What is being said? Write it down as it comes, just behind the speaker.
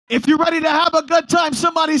If you're ready to have a good time,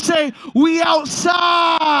 somebody say, we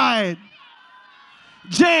outside.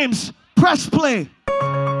 James, press play. A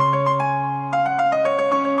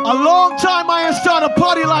long time I ain't start a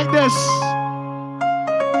party like this.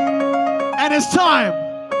 And it's time.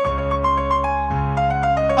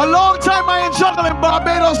 A long time I ain't juggling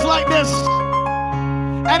Barbados like this.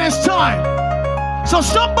 And it's time. So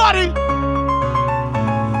somebody,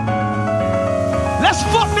 let's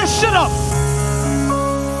fuck this shit up.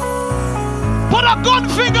 Put a gun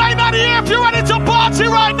finger in the air if you're ready to party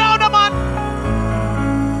right now, the man.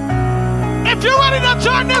 If you're ready to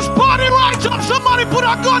turn this party right up, somebody put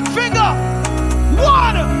a gun finger.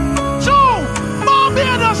 1, 2,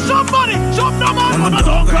 Barbados, somebody jump the man on the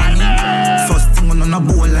dog right there. First thing on a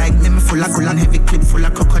bowl like me full of cool and heavy clip full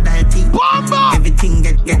of crocodile teeth. Bomba! Everything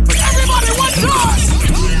get everybody one time.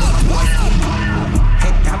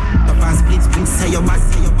 Head tap, top and split, say your bad,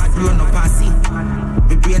 run up and see.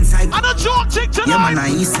 The brain side. And a joke chick tonight. Yeah, man, on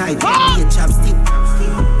east side. Yeah, be a chapstick.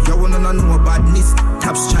 You wanna know badness.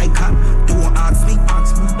 Top striker. Don't ask me.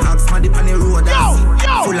 Ask my dip on the road. Yo.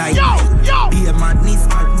 Full like be a madness.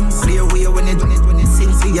 Clear way when you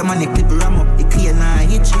sing. See your man, the clip ram up. The clear now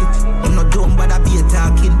hit shit. I'm not dumb, but I be a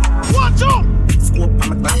talking. 1, 2. Scope on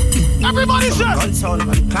my back. Everybody say. I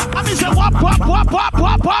mean say wap.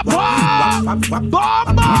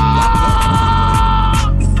 Bomba.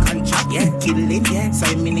 Yeah, kill it, yeah. So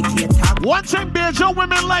I'm in the top. One thing, Beijing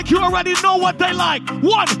women like you already know what they like.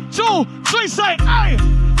 1, 2, 3, say, hey.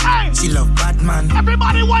 She love Batman.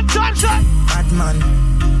 Everybody one time say. Batman.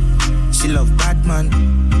 She love Batman.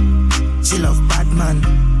 She love Batman.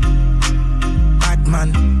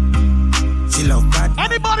 Batman. She love Batman.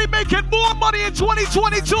 Anybody making more money in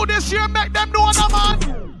 2022 this year, make them know that, man.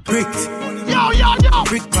 Brick. Yo.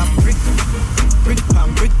 Brick pam brick. Brick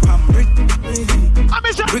pam brick pam brick. I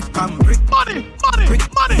mean, say, brick pam brick. Money.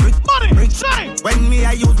 Say. When me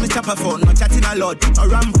I use my chopper phone, no chatting a lot. I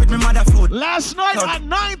ram with my mother phone. Last night at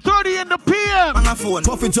 9:30 in the PM. On a phone.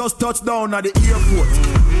 Puffy just touched down at the airport.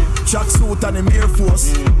 Tracksuit and the Air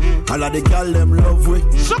Force. All of the gal them love with.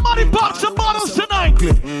 Somebody pop some bottles tonight.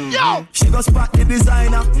 Yo. She go spot the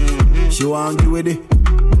designer. She want give with it.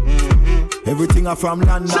 Everything are from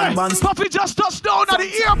London. Puffy just touched down at the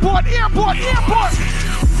airport.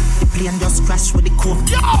 The plane just crashed with the coke.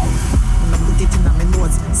 Yo. I put it in my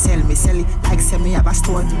nose. Sell it like sell me have a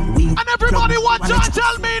store. And everybody want to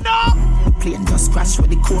tell me now. The plane just crashed with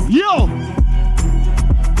the coke. Yo.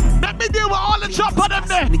 Let me deal with all the chop of them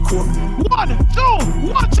there. 1, 2,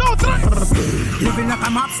 3. Living like a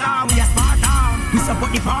mob star, we a Spartan. We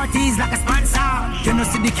support the parties like a sponsor. You know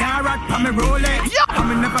see the carrot from me Rolex. Yeah.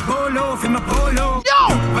 I'm never go low for my polo. Yo.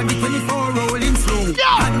 On the 24 rolling slow.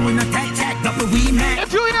 Yeah. And we no check up the we man.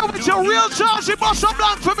 If you here with your real chance, you must have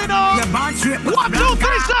blank for me now. 1, 2,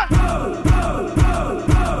 3, set.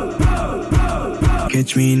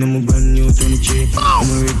 Catch me in a brand new 23. I'm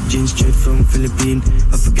a ripped jeans straight from Philippines.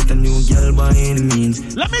 I forget a new girl by any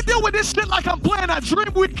means. Let me deal with this shit like I'm playing a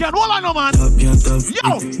dream weekend. All I know, man. Top, yeah, top.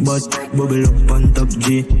 Yo. But bubble up on top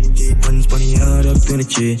G. One spinny hard up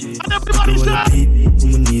 23. And everybody say.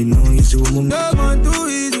 Woman need no use to woman. No man too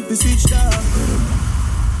easy to switch down.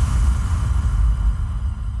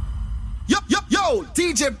 Yo,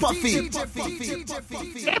 DJ Puffy.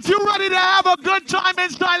 If you're ready to have a good time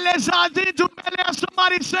inside Les Jardins du Bel-Air,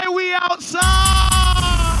 somebody say we outside.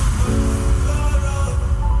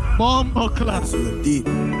 Bomba class. Deep.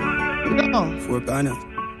 Yo. For Ghana.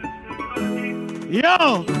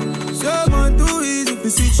 Yo. So man too easy to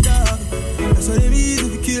switch down. That's why they easy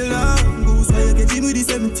to kill down. Goose why you get him with the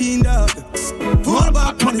 17 dog. Pull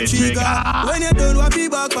back on the trigger. When you done, what be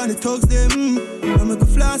back on the thugs them. I make a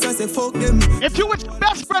flash, I say fuck them. If you with your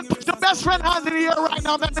best friend, put your best friend hands in the air right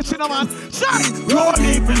now. Let me see no man. Say.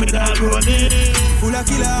 Rolling, bring me down, rolling. Full of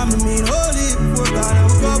killer, I mean holy. For Ghana,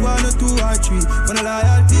 we go 1 or 2 or 3. For the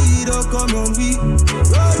loyalty, don't come on we.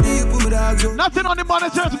 Rolling, put me down. Nothing on the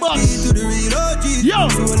monitor's box. To the real OG. Yo.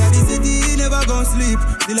 So when I the city, never gon' sleep.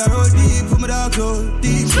 Still I roll deep, put me down so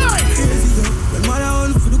deep. Crazy though. When man I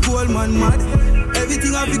on for the gold man mad.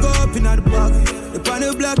 Everything I pick up in the bag. The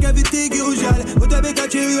panel black, everything usual. But I make a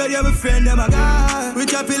chill ready, I'm a friend, I'm a guy.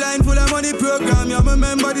 Rich happy line full of money program. You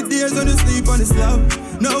remember the days when you sleep on the slab.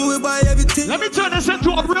 Now we buy everything. Let me turn this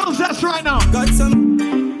into a real zest right now. Got some.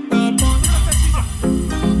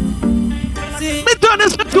 Let me turn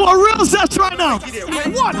this into a real zest right now.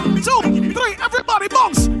 1, 2, 3, everybody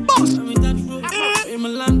bounce.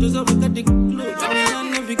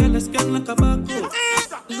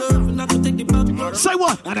 Say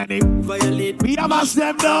what? And then they violate. We have asked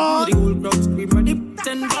them down. The whole crowd scream for the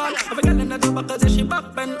 10 ball. Every girl in the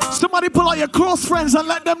Somebody pull out your close friends and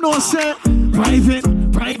let them know, say,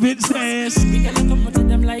 private says. We can come to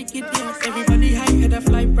them like it, yes. Everybody high head of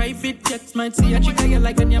fly private jets. Might see a chick you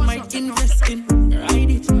like and you might invest in.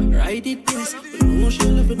 Ride it, yes. No, she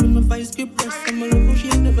love it when my vice get pressed. I'm a local, she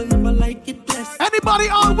never like it, yes. Anybody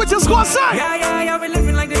on with your squad, say? Yeah, we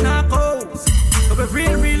living like the narcos. Cause we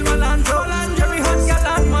real Melandros. Jerry Hunt, your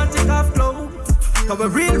land, man, take off clothes. Cause we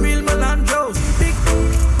real Melandros. Big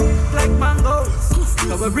like mangoes.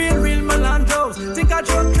 Cause we real Melandros. Think I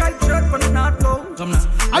drunk, try shirt, but not go.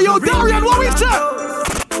 Ayo, Darian, what we say?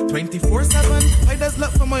 24/7, I just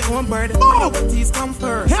look for my own bird. Novelties come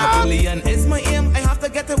first. Billion is my aim. I have to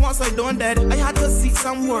get it once I don't dead. I had to see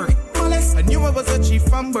some work. I knew I was a chief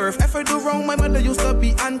from birth. If I do wrong, my mother used to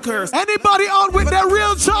be uncursed. Anybody on with their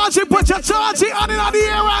real charging? Put your charging on in the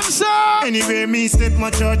air and say. Anyway, me step my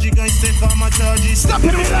charge, you guys step on my charges. Step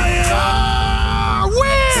it in the air.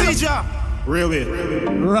 Win. Seizure. Real way.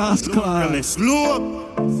 Rascal. Slow.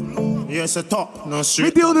 Yeah, it's a top, no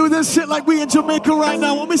street. We dealing with this shit like we in Jamaica right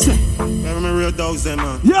now. What me say? Yeah, me real dogs there,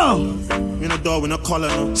 man. Yo. Me no dog with no collar,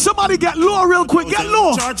 no. Somebody get low real quick. Get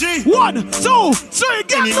low. 1, 2, 3,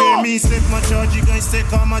 get anyway, low. Me step my charge, you guys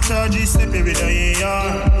take on my charges. Step every day,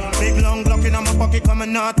 yeah. Big long Glock in my pocket, come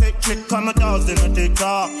and not take trick. Come my dogs, they not take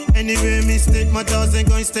talk. Anyway, me step my dogs, they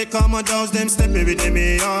going take on my dogs. Them step every day,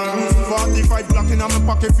 me, yeah. 45 Glock in my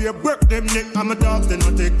pocket for your break. Them neck, come my dogs, they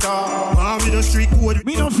not take talk. I'm with the street code.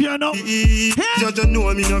 Me don't fear no. Judge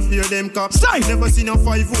know me no fear them cops. Say. Never seen a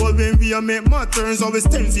 5-hole when we make my turns. Always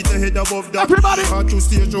 10 feet ahead above that. Everybody. I to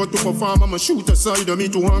stage out to perform. I'm a shooter side of me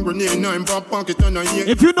to hand grenade. 9 pop pocket and I hear.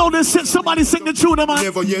 If you know this shit, somebody sing the tune, man.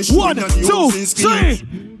 Never yet 1, 2, 3.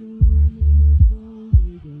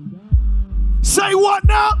 Say what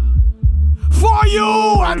now? For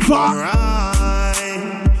you and for.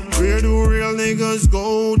 Right. Where do real niggas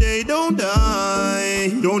go? They don't die.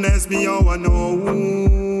 Don't ask me how I know.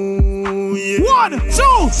 Yeah. 1,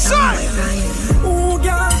 2, say. Ooh,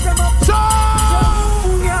 girls, them up.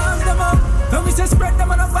 Ooh, girls, them up. When we say spread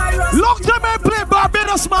them on a virus. Lock them and play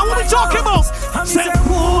Barbados, man. What we talking about? Say,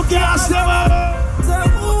 ooh, gas them up.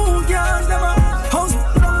 Ooh, girls, them up. House,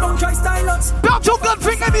 don't try style ups. Got two good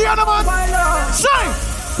finger in the other man. Say.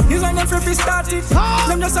 He's like them free started.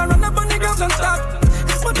 Them just a run up on the grounds and start.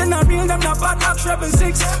 But then I real them not bad like Treble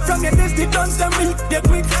 6. From your days, the guns them will get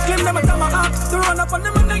quick. Claim them a tomahawk. To run up on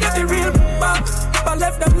them and they get the real back. I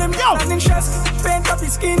left them limb and in chest. Paint up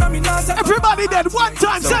his skin on me now. Everybody dead one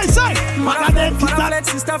time. Say. Mother dead, fled,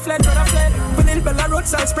 sister fled, brother fled. Vanilla Bella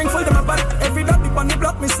roadside, Springfield them a bad. Every dog deep on the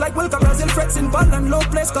block, miss like Wilka Brazil frets in ball and low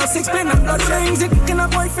place. Cause 6 pin and blood rings. It in a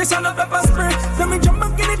boy face on a pepper spray. Let me jump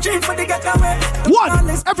back in the chain for the get away.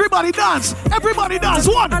 1, everybody dance. Everybody dance.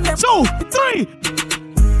 1, 2, 3.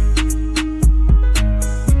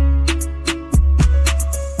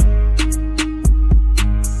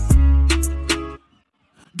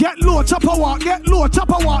 Get low, chopper walk, get low,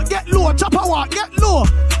 chopper walk, get low, chopper walk, get low.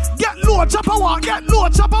 Get low, chopper walk, get low,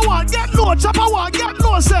 chopper walk, get low, chopper walk, get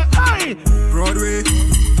low, say, hey! Broadway,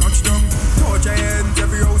 touchdown, touch giant,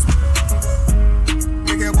 every house.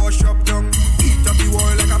 Make a wash up down, eat up the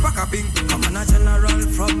wall like a pack of ping. Come on a general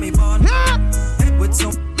from me born. Yeah. Head with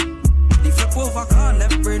some, the flip over car,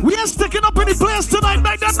 left brain. We are sticking up in the place tonight,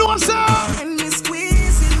 make them know, sir! And me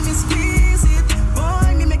squeeze it,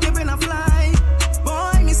 boy, me make your brain a fly.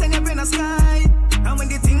 Send your brain a sky. And when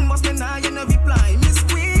the thing must be now, you know reply. Me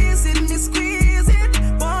squeeze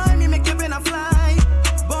it, boy, me make your brain a fly.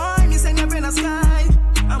 Boy, me send your brain a sky.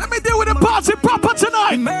 Let me deal with the party proper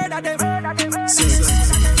tonight. Murder them.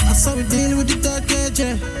 That's how we deal with the third cage,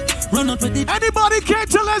 yeah. Run out with it. Anybody came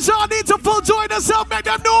to Leisure need to full join themselves, make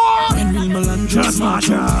them know. And real Melandros, just march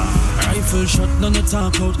out. Rifle shot, none of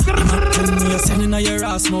talk out. Tell me you're sending out your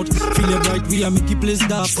ass mouth. Feel your bright, we are make you place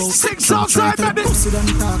dark out. 6 outside, baby. Pussy them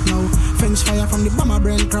talk now. French fire from the bomber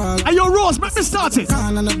brain crawl. Hey, yo, Rose, make me start it.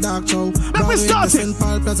 Can and a dark show. Let me start it. St.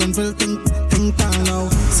 Paul, Pleasantville, think town now.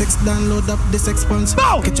 6 download up the 6 points.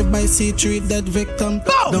 Catch you by C3, dead victim.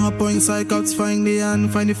 Don't a point psychouts, find the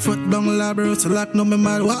hand, find the foot down labro. So lock no me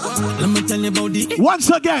mal. Let me tell you about the. Once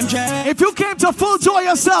again, if you came to full joy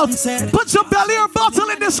yourself, put your belly or bottle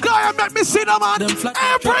in the sky and make me see them on.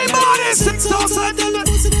 Everybody, 6 outside.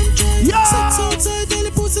 Yeah.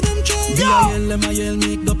 Yell,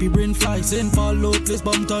 make up your brain fly. St. Paul, low place,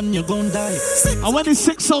 bumped on, you're gonna die. And when it's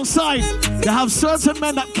 6 outside, they have certain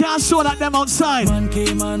men that can't show that them outside. Man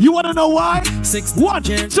came on. You wanna know why? 6 1,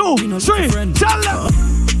 2, 3, tell them.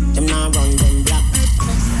 Them now run them black.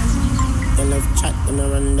 They love chat, them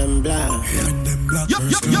run them black. Yo,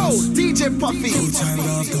 DJ Puffy.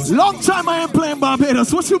 Long time I ain't playing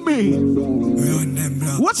Barbados. What you mean?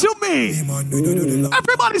 What you mean?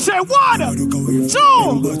 Everybody say 1, 2,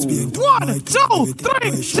 1, 2,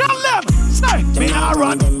 3, tell them. Say, me not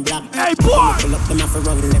run. Hey, boy.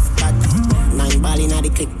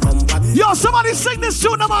 Yo, somebody sing this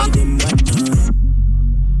tune, man.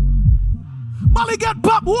 Molly get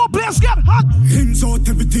pop, who place get hot. Hands out,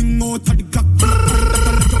 everything out of the clock.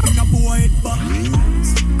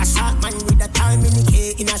 A shot man with a time in the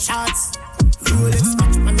K in a shots. Rolex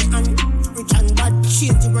watch on the hand. Rich and bad.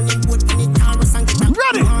 Change running boat in the Taurus and get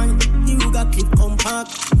ready. The Ruger clip compact.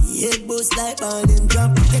 Head boost like ball and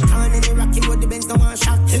drop. Get on in the rocking with the Benz no one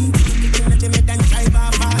shot. Them people let them head and drive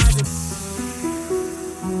off fast.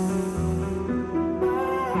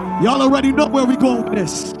 Y'all already know where we going with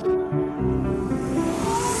this.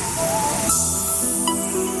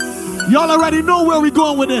 Y'all already know where we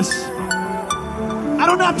going with this. I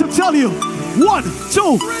don't have to tell you. 1,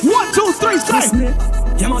 2, 1, 2, 3, say.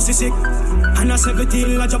 You must be sick. And I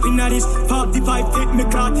 17, I jump in at this 45 hit me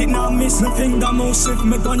caught it now miss. My finger move swift,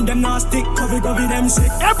 me gun them now stick. Cover them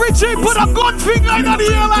sick. Every G put a good finger in the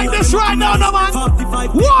air like this right now, no man. 1,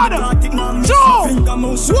 2,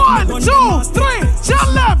 1, 2, 3,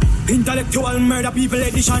 tell them. Intellectual murder people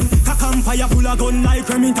edition. Cock and fire full of gun like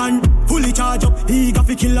Remington. Fully charge up, he got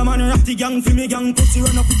fi kill a man. Ratty gang fi me gang, pussy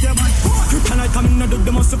run up with your man. Kryptonite coming out of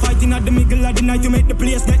the muscle fighting at the middle of the night to make the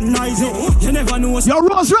place get noisy. You never know. Your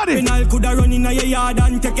Rose ready. I coulda run in a yard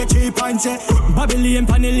and take a cheap and say Babylon,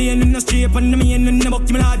 Panellian in the street and me in the book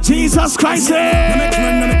to me lad. Jesus Christ. No make him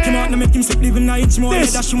run, no make him out, no make him slip living a inch more.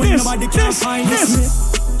 Dash when nobody can find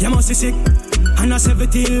this. You must be sick. And I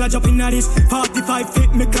 17, I jump in at this 45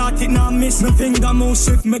 feet, me caught it now miss. My finger move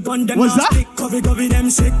swift, me gun them now stick. Cover them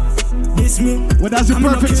sick. This me. Well, that's the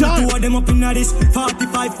perfect time. Two of them up in at this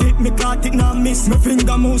 45 feet, me caught it now miss. My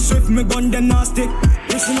finger move swift, me gun them now stick.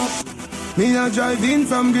 Listen up. Me a drive in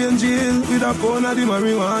from Green Jail with a pound of the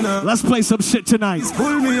marijuana. Let's play some shit tonight.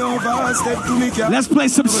 Pull me over, step to me car. Let's play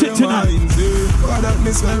some shit tonight. What that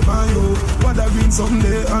me smell by you? What that green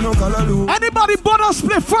someday I no color do. Anybody but us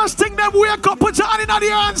split first thing them wake up, put your hand in the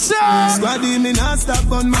air and say Squaddy me not stop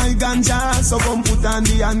on my ganja. So come put on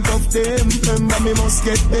the handcuff them. Remember me must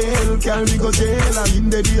get bail. Carry me go jail and in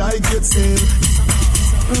the I get sale.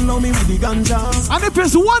 Know me with the ganja. And if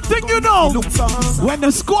it's one thing you know, when the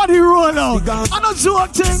squaddy roll out, I know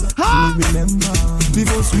joking, huh?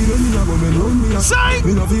 Because we don't know me know me. Say,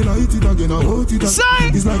 we don't feel like it again. I want it. Say,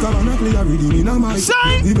 it's like I'm not play reading in a mic.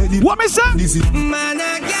 Say, what me say? Man,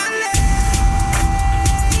 I can't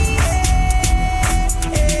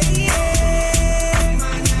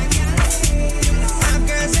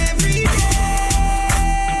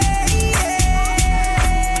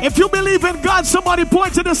If you believe in God, somebody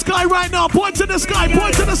point to the sky right now. Point to the sky,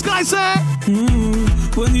 point to the sky, say.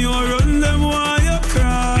 When you run them, why you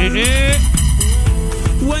cry?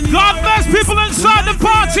 God bless people inside the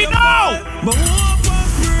party now. But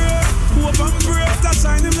hope and pray, that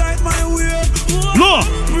shine him like my way. Look,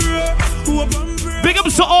 big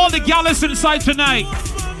ups to all the gals inside tonight.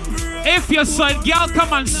 If your side gal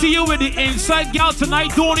come and see you with the inside gal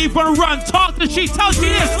tonight, don't even run. Talk to she, tell she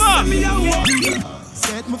this, look.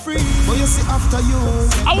 Set me free, but you see after you.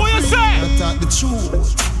 I want you say. I talk the truth.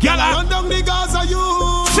 Girl, run down the Gaza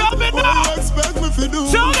you. Tell me now. What you expect me to do?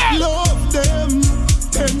 Tell me. Love them,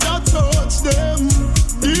 tender touch them.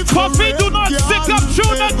 Puffy, do not stick up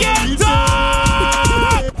tune again,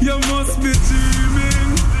 dog. You must be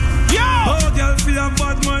dreaming. Yeah. Oh, girl, feel a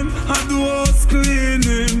bad man and do house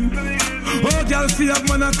cleaning. Oh, girl, feel a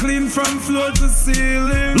man a clean from floor to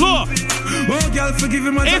ceiling. Look. Oh, girl, forgive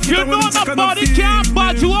him. If you know nobody can't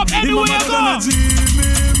bad you up anywhere you go.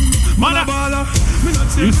 Man,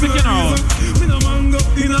 you sticking around.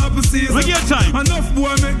 Look your time. Enough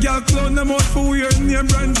boy make girl clown them out for weird name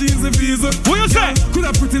brand jeans and visa. What you say? Could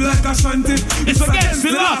have pretty like a shanty. It's against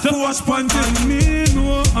the law to wash panty. And me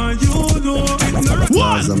know and you know.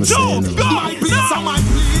 1, 2, go! My place and my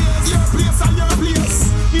place. Your place and your place.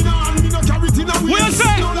 What you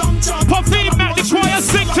say? Puffy, make the choir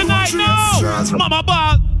sing tonight now. Mama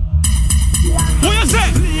ball. What you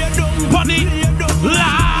say? Bunny,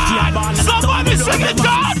 lad. Somebody sing it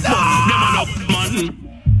down now.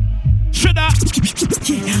 Should I?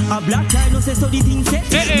 A black guy no say so the thing say.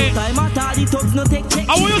 No time at all, the thugs no take check.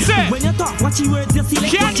 What you say? When you talk, watch your words, you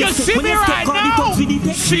select. Can you see me right now?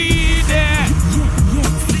 See there.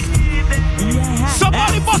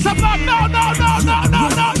 Somebody bust up now. No.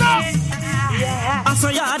 I saw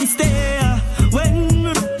you at the stair. When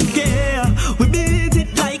we care, we beat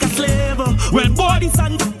it like a slave. When bodies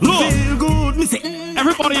and feel good, me say.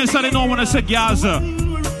 Everybody in so they know when I say Gaza.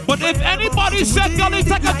 But if anybody said gonna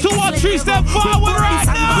take a 2 or 3 step forward right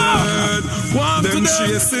now, them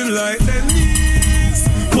chasing like their knees.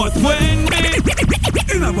 but when we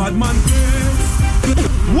in a bad man place.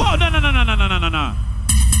 whoa, no.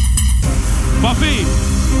 Buffy,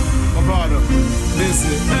 My brother.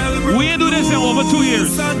 we ain't do this in over 2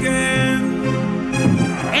 years. Again.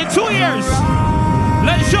 In 2 years,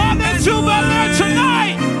 let's show them to Bel-Air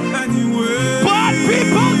tonight. Anyway. Bad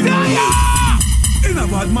people die. In a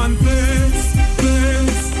bad man place.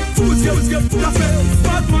 Food get to the face.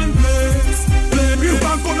 Bad man place. Real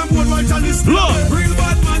bank on the board while Charlie's Look. Real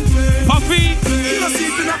bad man place. Puffy,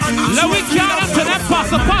 let me count up to that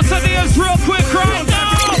pasta deals real quick right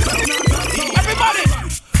now. Everybody,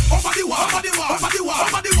 Over the wall. Over the wall. Over the wall.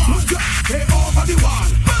 Over the wall. Hey, over the wall.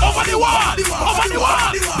 over the wall, over the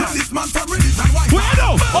wall. This man from Reddit and white. Where do?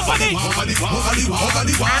 Over the Lord.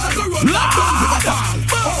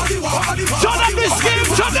 Turn up this game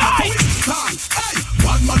tonight.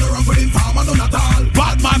 One man around with him, farm and not all.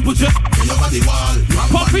 Bad man, put your Over the wall.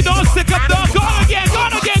 Puffy, don't stick up, dog. Go again.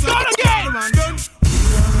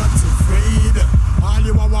 All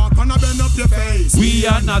you walk and bend up your face. We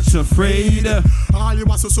are not afraid. All you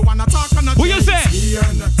want so wanna talk and What you say? We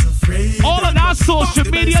are not afraid. All of that social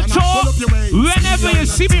media talk, whenever you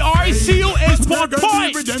see me or I see you, is for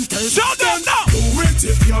point. Show them now.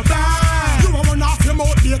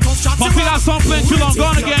 Puffy, that song playing too long.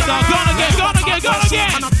 Gone again, dog. Gone again.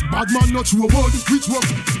 Bad man not true word, which word?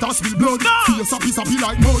 That's with blood. Face a piece of be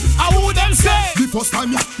like mud. I would them say. The first time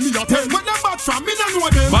me a tell. When them bad from me, no know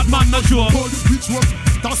them. Bad man not sure. Which word?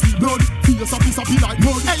 That's with blood. Face a piece of be like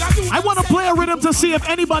mud. Hey, I want to play a rhythm to see if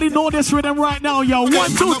anybody know this rhythm right now, yo. 1,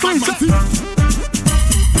 2, 3, 6.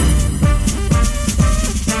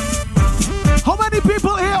 How many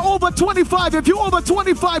people here over 25? If you over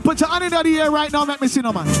 25, put your hand in the air right now. Let me see,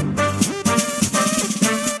 no man.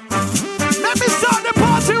 Let me start the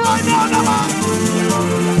party right now, no man.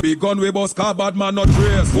 Big gun we boss car, bad man not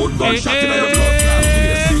trace. Put gunshot in your blood clot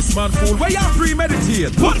face. This man fool, where you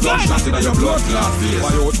premeditate. Put gunshot in your blood clot face.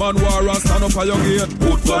 Why out man war and stand up for your gate.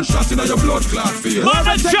 Put gunshot in your blood clot face. Man,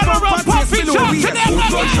 the general Puffy Jack to them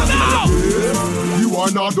now. You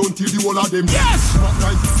are not done till the whole of them. Yes.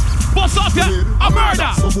 Bust off ya, a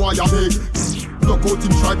murder. So boy I beg. Look out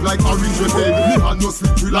him stripe like orange red head. Me hand no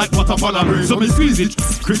slippery like water for the brain. So me squeeze it.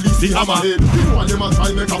 Release the hammerhead. You know them a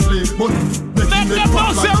try make a play, but Let them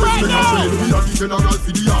bounce it right now. We are the general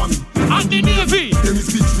for the army And the Navy. Them is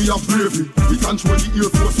bitch we have bravery. We control the Air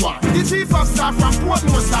Force One. The chief of staff from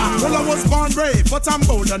Portmore Star. Well, I was born brave, but I'm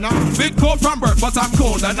bolder now. Big coat from birth, but I'm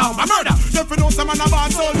colder now. A murder. If you know some man a bad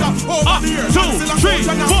soldier. Over the years. 2, 3,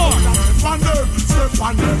 4. Step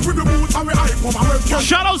on them. With the boots and we hype over where we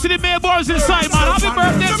Shout out to the mailboys inside, man. Happy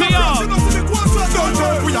birthday to y'all.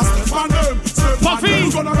 Puffy,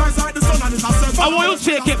 I want you to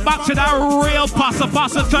take it back to that real pasta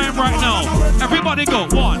time right now. Everybody go.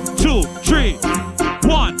 1, 2, 3.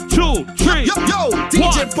 1, 2, 3. Yo,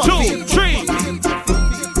 1, 2, 3.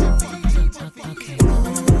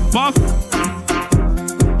 Puff.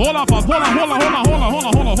 Hold on, Puff. Hold on.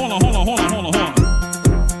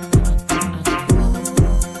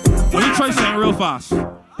 Let me try saying real fast.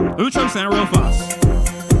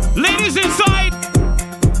 Ladies inside.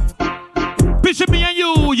 Picture me and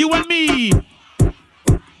you and me.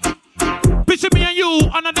 Picture me and you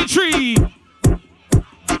under the tree.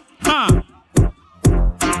 Huh.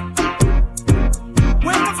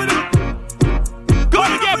 Go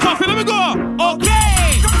again, Puffy, let me go.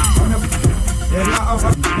 Okay.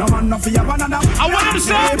 I want him to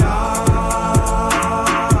say.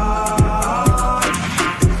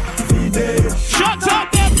 Shut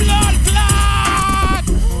up, them blood clot.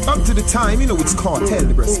 Up to the time, you know it's Cartel,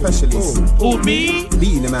 the breast specialist. Oh, me?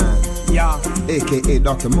 Being the man. Yeah. AKA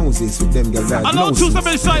Dr. Moses with them guys. I know two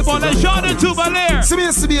somebody side, but let's shout it to Bel-Air. See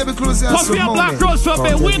me to be able to close your Puffy and Black Rose for a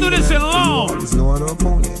bit. We do this in long. There's no other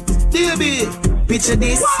opponent. Baby, picture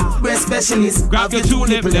this, breast specialist. Grab your two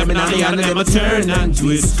nip, them and the other, them a turn and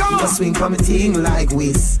twist. You swing from a thing like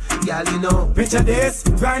whiz. Girl, you know. Picture this,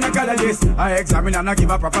 gynecologist. I examine and I give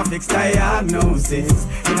a proper fixed diagnosis.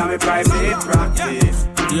 In a me private practice.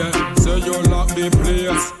 Yeah, so you lock the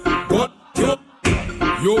place. But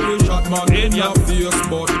you will shot man in your face,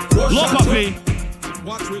 but look, Puffy,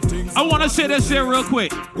 I want to say this here real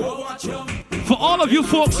quick. For all of you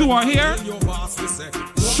folks who are here,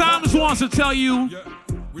 Sam's wants to tell you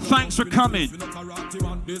Thanks for coming.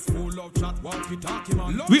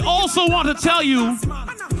 We also want to tell you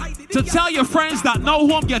to tell your friends that now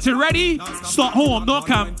home getting ready. Stop home, don't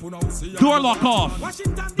come. Door lock off.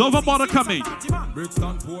 Don't even bother coming.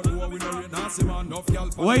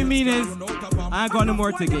 What you mean is, I ain't got no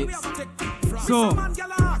more tickets. So,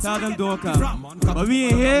 tell them don't come. But we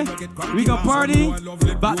ain't here, we can party,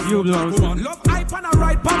 back to you, bros. If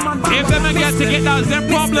them don't get tickets, that's their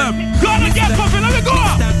problem. Gonna get coffee, let me go.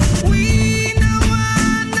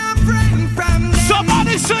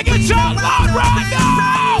 Somebody sing it out loud right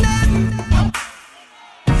now.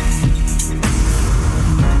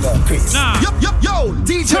 Nah. Yo,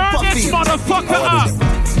 DJ turn Puffy. This motherfucker up.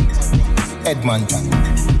 Edmonton.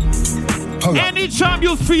 Anytime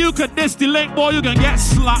you feel you could diss the link, boy, you can get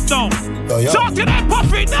slapped down. Yo. Talk to that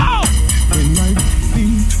Puffy now. When my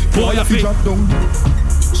feet, boy, you drop down.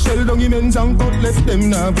 Shell down in ends and cut left them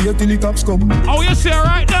now. Wait till the cops come. Oh, you see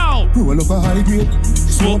right now. Roll up a high grade,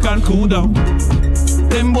 smoke and cool down.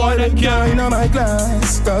 Them boy them can't in my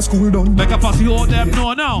class, cause cool down. Make a pussy hold them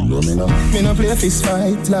no now. No, me no play fist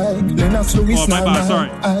fight like Lennox Lewis. Oh, my bad, sorry.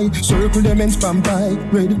 I circle them and spam by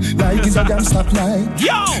red like it's a damn stoplight.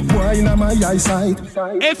 Yo! Boy in my eyesight.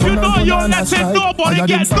 If you know you're not saying nobody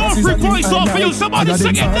get no free points off for you, somebody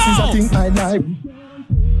sing it now.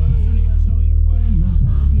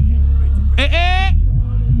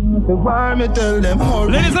 Why me tell them how?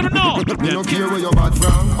 Ladies, let me know. Me no care where you're bad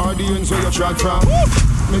from, or the ends where you trod from.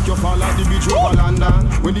 Make you fall at the beach over London.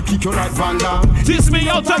 When they kick you like Van Damme. Tease me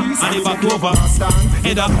out and if I go over.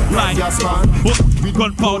 Head up like we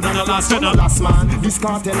gunpowder and the last man. This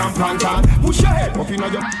cartel and plantain. Push your head up in your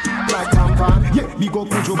like tampon. Yeah, we go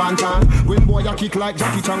Kujo Bantan. When boy you kick like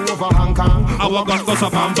Jackie Chan over Hong Kong. Our gun goes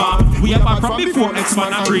up and bam. We are back from before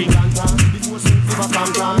X-Man and Green.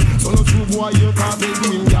 So no true boy you can't be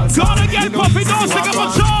doing girl. Gonna get Puffy, don't stick up a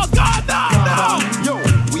jaw. God now. Yo,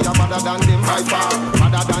 we are better than them by far.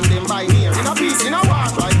 Better than them by near. In a piece, in a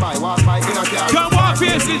walk by in a car. Come on,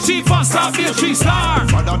 face the chief and stop the 3-star.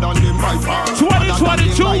 Better than them by far.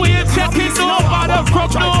 2022, we ain't checking nobody from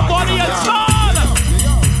nobody at all.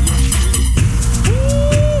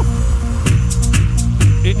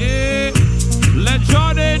 Let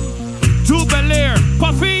Jordan do Bel-Air.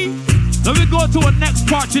 Puffy, let me go to a next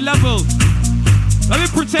party level. Let me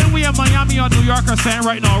pretend we in Miami or New York or something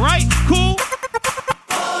right now, right? Cool?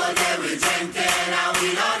 All day we drinking and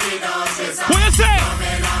we don't need no chaser. What you say?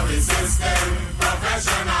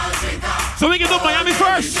 So we can do Miami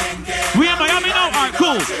first. We in Miami now? Alright,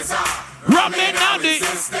 cool. Rubbing down the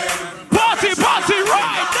party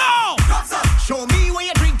right now. Show me where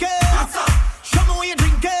you're drinking. Show me where you're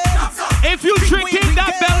drinking. If you drinking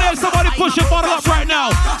that Bel-Air, somebody push your bottle up right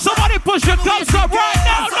now. Somebody push your cups up right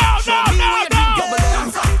now.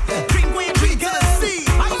 Drink where you're drinking.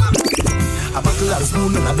 A bottle of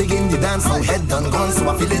spoon and I begin the dance. Now head done gone, so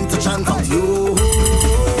I feel into chant out you.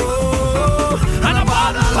 And a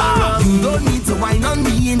bottle of you don't need to whine on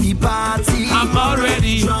me in the party. I'm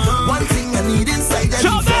already one thing I need inside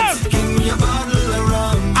show them. Give me a bottle of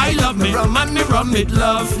rum. I love me rum and me rum it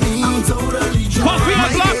love me. I'm totally drunk. Puffy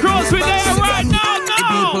and Black Rose, we there right now.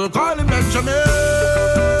 People call him Benjamin.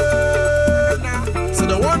 So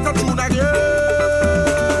they want to tune again.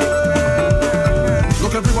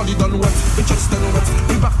 Look, everybody done wet. We just done wet.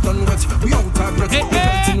 We back done wet. We out of breath. We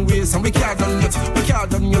belting ways and we can't done yet. We can't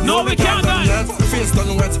done yet. No, we can't done yet. Face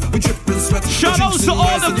done wet. We dripping sweat. Shout out to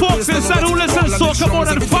all the folks inside who listen to Soca more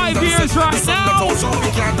than 5 years right now.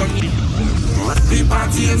 We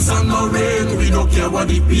party in sun or rain. We don't care what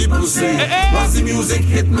the people say. Once the music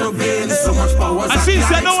hit my veins, so much power I see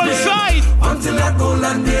that no inside. Until that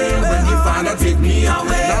golden day when the Father take me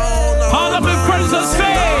away. All of my friends will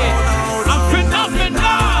say I'm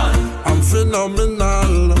phenomenal. I'm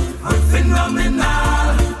phenomenal. I'm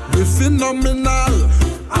phenomenal. We're phenomenal.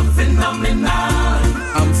 I'm phenomenal.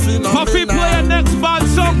 I'm phenomenal. Puffy play a next bad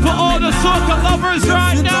song for all the Soca lovers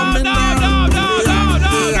right now.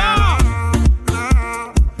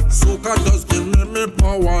 Soca does give me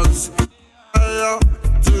powers.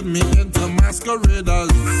 Turn me into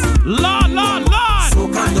masqueraders. Lord.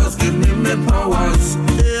 Soca does give me powers.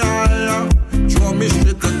 Yeah. Draw me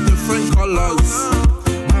straight to different colors.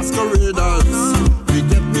 Masqueraders, we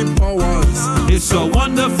get me powers. It's a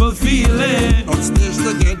wonderful feeling. On stage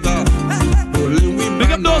together.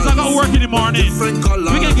 Big up those that got work in the morning.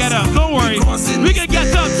 We can get up, don't worry. We can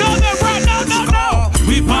get up. Tell them right now.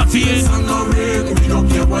 We partying. We don't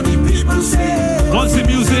care what the people say. Once the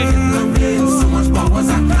music. So much powers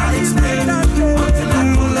I can't explain. Until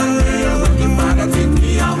I pull a nail when the Father take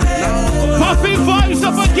me away. Puffy vibes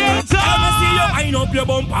up again. I see you wind up your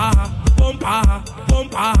bumper.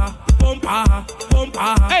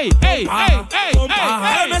 Hey.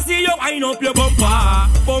 Let me see you wind up your bumper.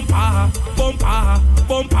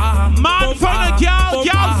 Man find a girl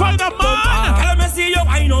find a man. Let me see you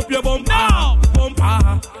wind up your bumper. Now.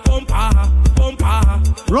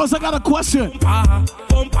 Rose, I got a question.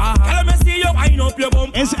 Let me see you wind up your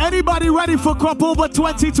bumper. Is anybody ready for Crop Over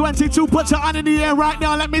 2022? Put your hand in the air right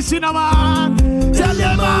now. Let me see now, man. Tell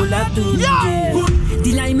them, man. Yo!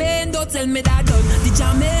 The lineman don't tell me that done. The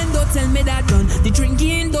jamming don't tell me that done. The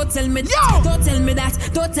drinking don't tell me that. Don't tell me that.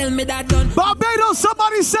 Don't tell me that done. Barbados,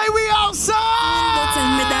 somebody say we outside. Don't tell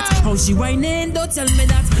me that. How she whining? Don't tell me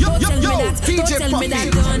that. Don't tell me that. Don't tell me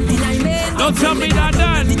that done. The lineman don't tell me that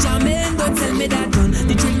done. The jamming don't tell me that done.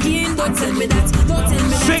 The drinking don't tell me that. Don't tell me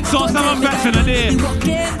that. 6 or 7 packs in a day.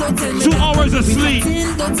 2 hours of sleep.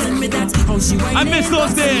 Don't tell me that. How she whining? I miss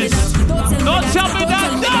those days. Don't tell me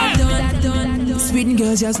that done. Sweet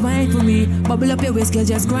girls, just wine for me. Bubble up your waist, girl,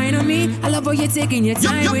 just grind on me. I love how you're taking your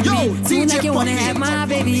time with me. Feel like you wanna have my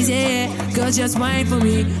babies, yeah. Girls, just wine for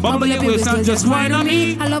me. Bubble up your waist, girl, just grind on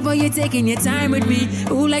me. I love how you're taking your time with me.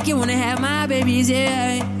 Feel like you wanna have my babies,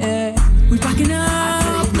 yeah. We packing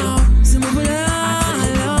up now. So move along.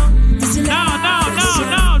 No.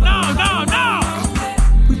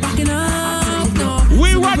 We packing up now.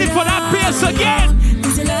 We ready for that pace again.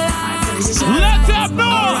 Let them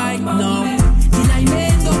know. Right now.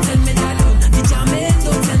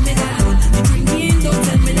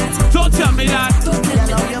 Don't tell me that.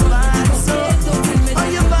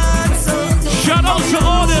 Shout out to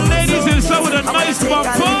all the ladies inside with a nice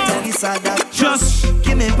bumper. Just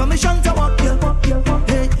give me permission to walk you.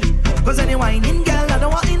 Hey, cause any whining girl, I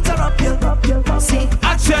don't want to interrupt you. See,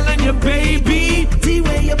 I'm telling you, baby, the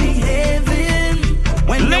way you're behaving.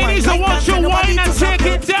 When ladies, I want you wine and take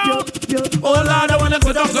it down. Oh Lord, I wanna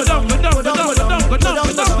go down.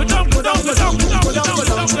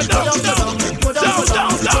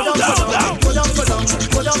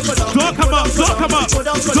 Don't come up,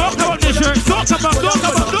 this shirt. Don't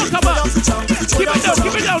come up.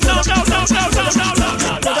 Keep it down, No.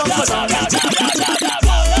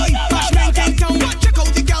 Watchmen can come, check out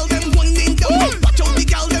the gal, them winding down. Watch out the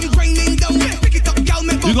gal, them grinding down. Pick it up, gal,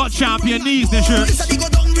 me. You got champion knees, this shirt.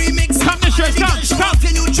 Come, this shirt, come.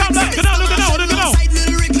 Look it down.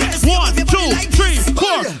 1, 2, 3,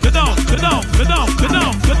 4. Get down.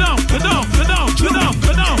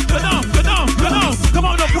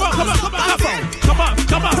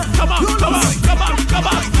 Come on.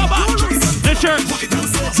 This shirt.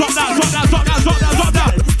 Drop that.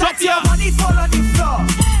 Drop your money fall on the floor.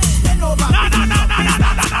 No.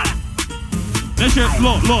 This shirt,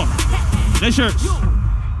 look. This shirts.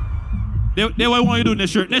 They what want you to do in this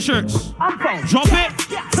shirt. This shirts. Drop it.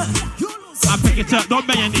 And pick it up. Don't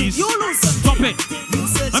bend your knees. Drop it.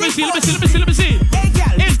 Let me see.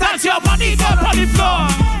 If that's your money, go on the floor.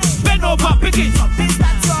 Bend over, pick it.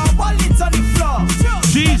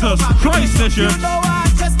 Jesus Christ, this shirt.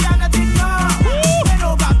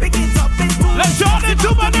 Let's join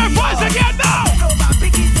into my new voice again now.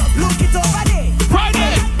 Look it over there.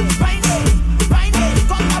 Friday.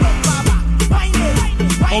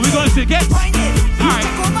 Oh, we going to stick it? Alright.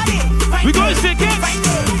 We going to stick it?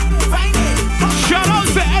 Shout out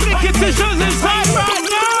to any competitions inside right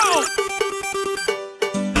now.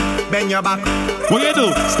 Bend your back. What you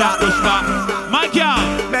do? Start push back. My girl.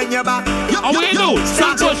 Bend your back. Oh, what you do?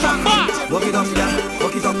 Start push back. Walk it up, girl.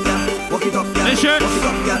 This shirt.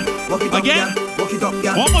 Again.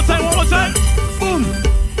 One more time. Boom.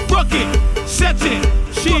 Rock it. Set it.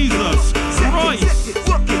 Jesus Christ.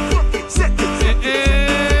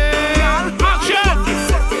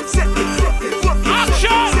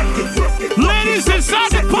 Ladies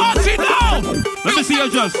inside the party now. Let me see you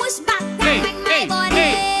just. Hey.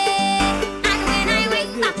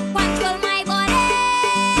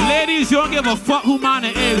 Ladies, you don't give a fuck who man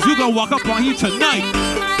it is. You gonna walk up on here tonight.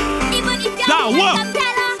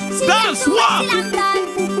 That's what.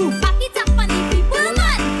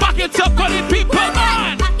 Back it up on the people,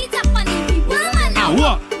 man. Now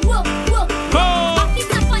what?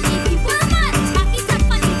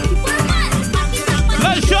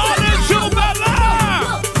 Let's show them to Bella.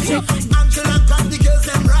 Angela got the girls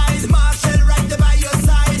them rise. Marshall right there by your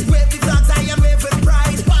side. Wave the flags, I am wave with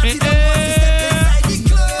pride. Party the boys step inside the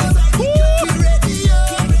club. We ready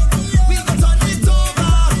up. We gon' turn it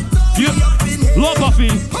over. Lord Buffy.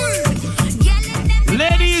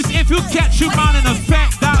 Ladies, if you catch your man in a fat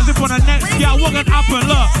dancing for the next girl, what gonna happen?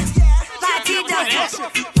 Look.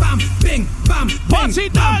 Bam, bing, bam, party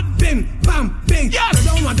done. Bim, bam, bing. Yes.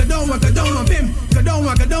 Go down, bim. Go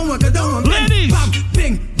down, bim. Ladies. Bam,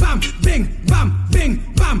 bing, bam, bing, bam, bing,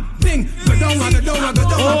 bam.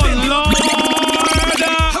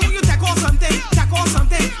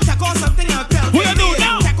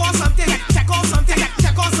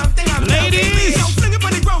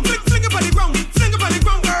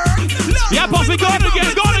 Yeah, Puffy, go on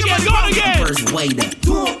again. First way there.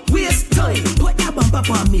 Don't waste time. Put that bump up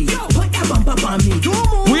on me. Put that bump up on me.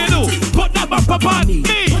 What you do? Put that bump up on me.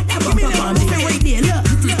 Put that bump up on me. Right there, look.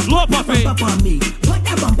 Look, Puffy. Bump up on me. Put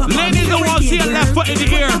that bump up on me. Ladies don't want to see a left foot in the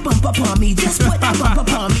air. Bump up on me. Just put that bump up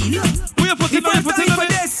on me. Look. We are putting on for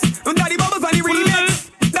this. Daddy Bubbles on the remix.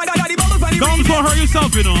 Daddy Bubbles on the remix. Don't for hurt yourself,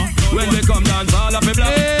 you know. When they come dance, all up a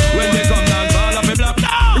block. When they come dance, all up a block.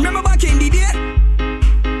 Remember back in the day?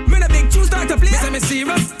 When a big tune start to play. Say me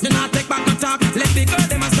serious. Do not take back my talk. Let the girl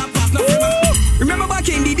them a stop fast. No remember back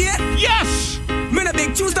in the day? Yes. When a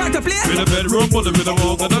big tune start to play. In the bedroom, put them in the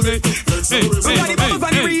wall, gonna be. Hey, Daddy Bubbles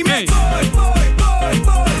on the remix.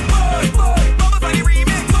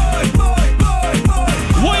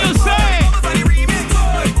 What you say?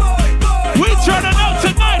 We turning up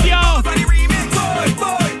tonight, y'all.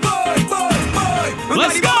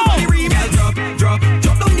 Let's go. Drop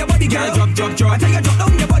down your body, girl. Drop. I tell you, drop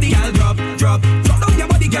down your body, girl. Drop down your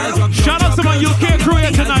body, girl. Shout out to my UK crew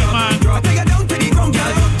here tonight, man. Drop. Take you down to the ground,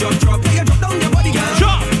 girl. Drop. Take you drop down your body, girl.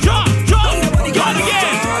 Drop. Go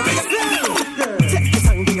again. Take your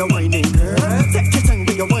time when you're whining, girl. Take your time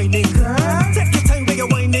when you're whining, girl. Take your time when you're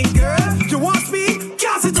whining, girl. You want speed?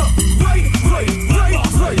 Gas it up. Right.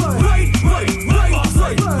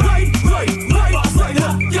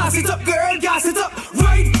 Gas it up, girl. Gas it up.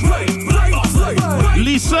 Right.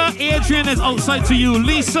 Lisa, Adrian is outside to you.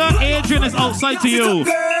 Yes.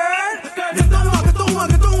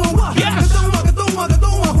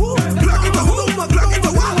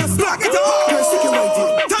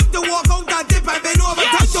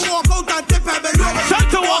 Time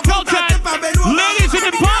to walk out and ladies in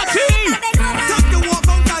the party.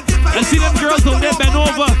 I see them girls out there bend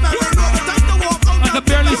over. I can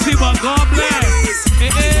barely see, but God bless.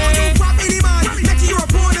 Hey.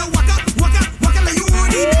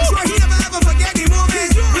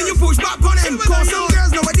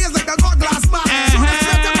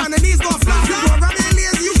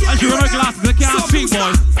 As you remember glasses, they can't see,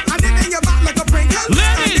 boys.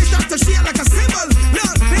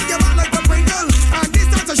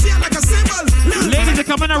 Ladies are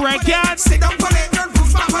coming a red can. Sit down on it, girl.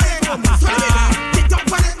 Push back on it. Sit down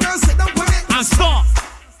on it, girl. Sit down on it. And stop.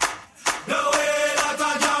 The way that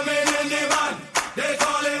I'm jamming in the van, they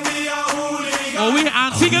calling me a hooligan. Oh, we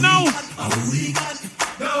Antigua now.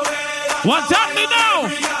 What's happening now?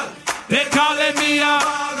 They calling me a.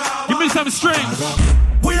 Give me some strings.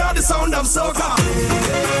 We are the sound of soca.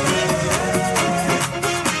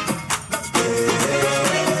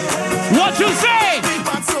 What you say?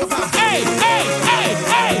 Hey.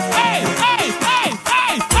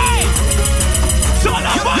 Shut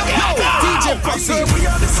up, DJ Pussy. We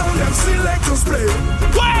are the sound of selectors play.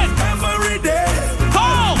 When? Every day.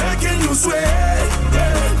 Oh. Making you sweat.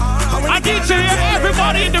 I need to hear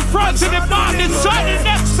everybody in the front, in the back, inside, and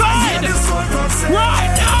next side.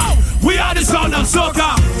 Right now. We are the sound of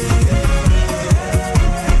soca.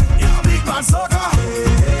 Yeah, big bad soca.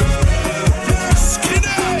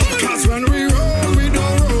 Cause when we roll, we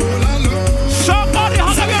don't roll alone. Somebody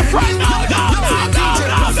hold up your friend now.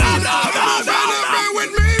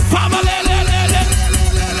 With me.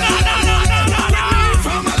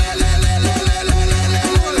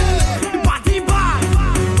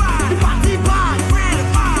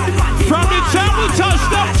 From the time we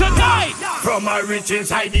touched up tonight. From my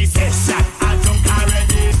riches, I need session. I don't carry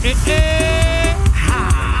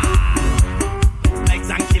Legs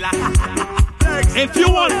and killer. If you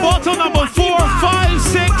want bottle number 4, 5,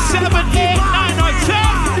 6, 7, 8, 9, or 10,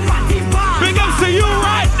 big ups to you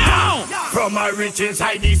right now. From my riches,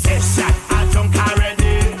 I need session. I don't carry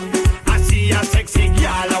I see a sexy girl,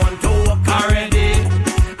 I want to walk already.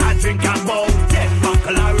 I drink about 10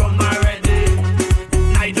 buckle of rum already.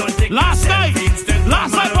 I don't think Last night,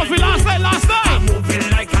 Puffy, last night. I'm moving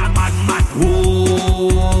like a madman.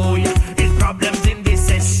 Oh, yeah. It's problems in this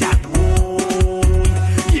session. Oh,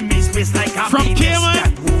 give me space like a From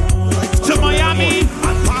Cayman to Miami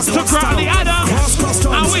to Crowley Adams,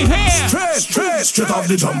 and we here. Straight off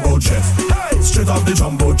the jumbo jet. Straight off the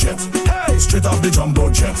jumbo jet. Straight off the jumbo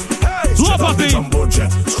jet. Straight off the jumbo jet.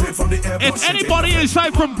 Straight from the airport. If anybody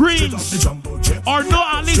inside from Greens or know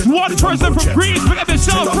at least one person from Greens, pick up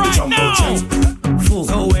yourself right now.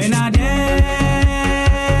 So when I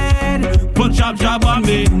dead, put job on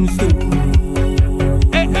me.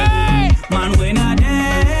 Hey. Man, when I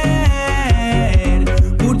dead,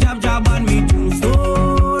 put job on me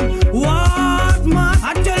tombstone. What man?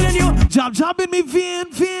 I'm telling you, job in me vein.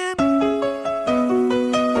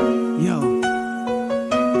 Yo.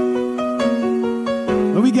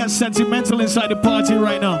 When we get sentimental inside the party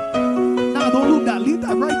right now. Nah, don't look that. Leave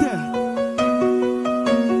that right there.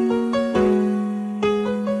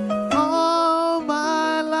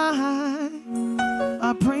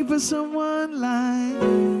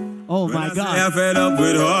 my God. I fed up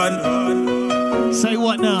with hard. Say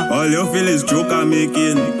what now? All you feel is joke I'm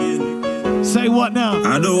making. Say what now?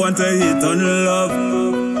 I don't want to hate on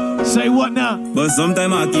love. Say what now? But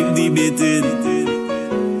sometimes I keep debating.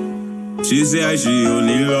 She say she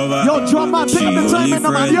only love her. Yo, drum man, pick up the timing,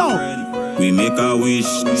 man, yo. We make a wish.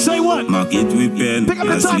 Say what? Mark it with pen. Pick up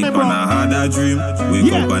the timing, bro. And I had a dream.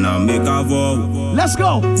 Wake up and I make a vow. Let's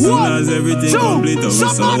go. Soon One, as everything two, complete, we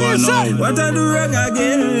somebody say. What I do wrong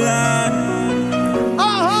again, lad?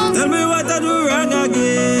 Tell me what I do wrong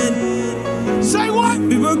again. Say what?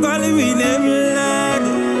 People calling me name, lad.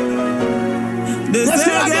 They Let's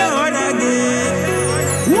say I get hard again.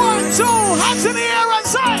 1, 2, hands in the air and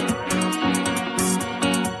say.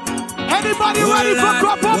 Anybody ready for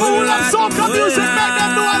crop over who loves soca music? Make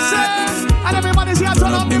them do a say. And everybody's here,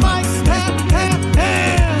 turn up the mic.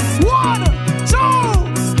 Hey. 1, 2,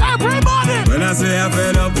 everybody. When I say I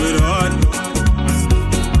fed up with hard,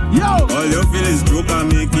 yo, all you feel is joke I'm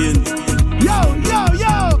making. Yo.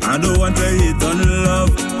 I don't want to hate on love,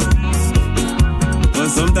 but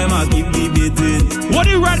sometimes I keep debating. What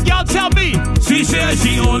the red girl tell me? She says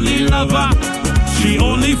she only lover, she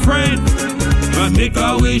only friend. But make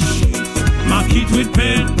a wish, mark it with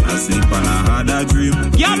pen. I sleep and I had a dream.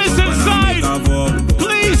 Y'all is inside.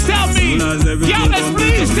 Please tell me. Y'all is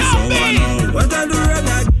please tell me. What I do wrong?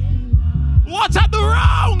 What I do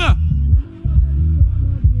wrong?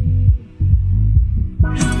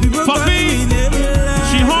 Puffy,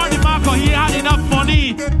 she hard him out 'cause he had enough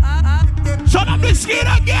money. Shut up the skin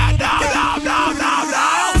again. No.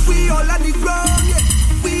 We all on the ground, yeah.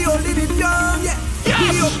 We all in it young, yeah. Yes.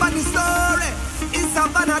 We up on the story. It's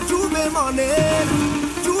Havana to be money.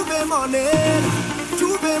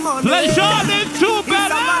 Let's show them to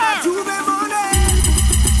better.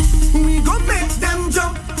 We gon' make them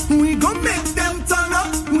jump. We gon' make them turn up.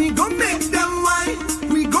 We gon' make them whine.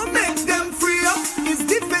 We gon' make them free up. It's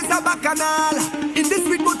the face of Bacchanal. In this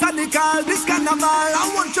sweet botanical, this carnival.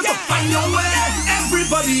 I want you to find your way.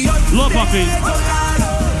 Everybody on the Love Puffy.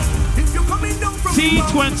 If you're coming down from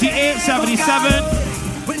T2877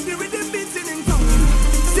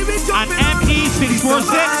 and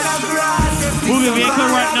ME646. Moving vehicle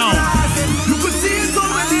right now.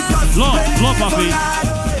 Love Puffy.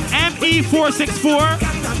 ME464.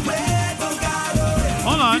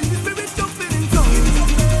 Hold on.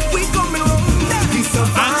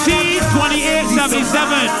 And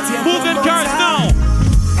T2877. Moving cars now.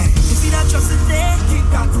 You see that trust in there?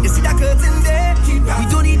 You see that curtain there? We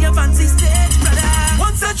don't need your fancy stage, brother.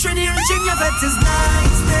 Once that training reaching your vet is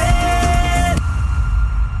nice there.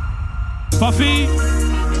 Puffy,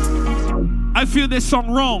 I feel this song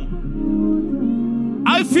wrong.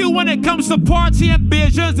 I feel when it comes to party and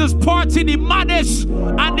Bajans, this party the maddest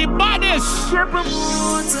and the baddest.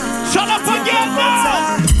 Shut up again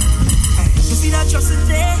now. You see that trust in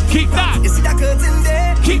there? Keep that. You see that curtain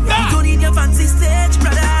there? Keep that. We don't need your fancy stage,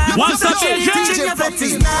 brother. Once that training Bajan reaching your vet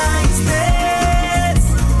is nice there.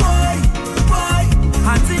 Boy,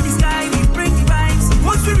 hands in the sky, we bring the vibes.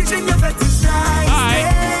 Once we reach in your vet is nice.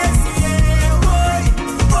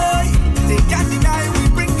 They can't deny we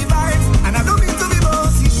bring the vibes. And I don't mean to be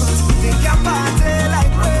bossy, but they can't party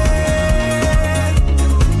like we.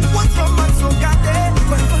 What's from man so got there?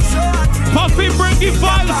 But for sure Puffy, bring the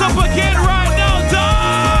vibes up again right now,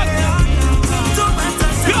 dog.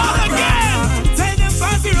 Go again. Tell them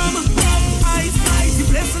party rum. Ice, the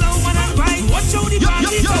place alone one and right. Watch out the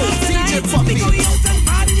party tonight. We go out and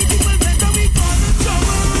party, the people better we call the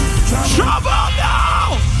Trouble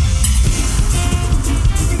now.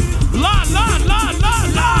 Lord.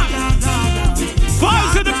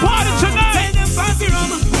 Vibes in the party tonight. Tell them party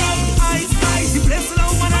rum. Ice, the place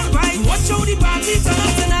alone one and right. Watch out the party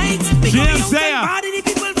tonight. James there. Party, the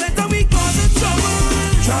people better we call the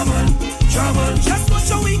trouble. Just watch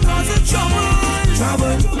how we cause the trouble.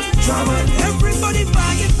 Everybody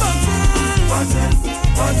bagging buzzing.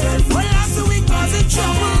 Well, after we cause the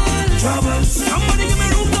trouble. Somebody give me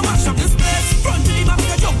room to mash up this place. Front to the back,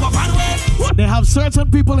 jump up and wave. They have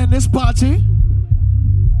certain people in this party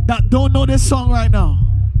that don't know this song right now.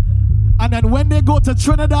 And then when they go to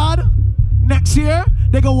Trinidad next year,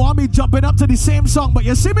 they gonna want me jumping up to the same song. But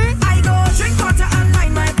you see me? I go drink water and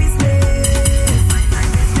mind my business.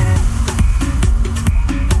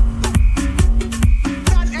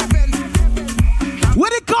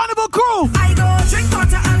 With the Carnival crew. I go drink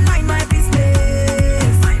water and mind my business.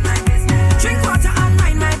 Drink water and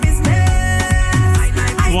mind my business.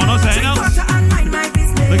 You want to say else?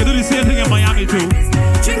 They can do the same thing in Miami too.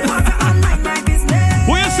 Drink water and mind my business.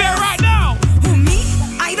 What you say right now? Who me?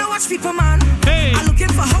 I don't watch people, man. Hey. I'm looking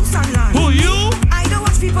for house and land. Who you? I don't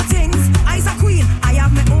watch people things. I's a queen. I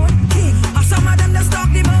have my own king.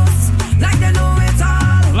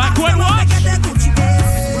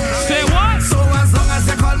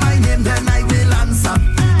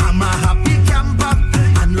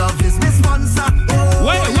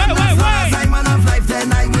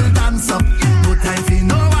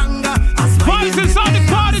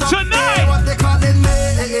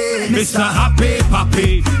 Mr. Happy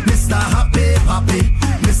Papi. Mr. Happy Papi.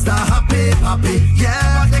 Mr. Happy Papi.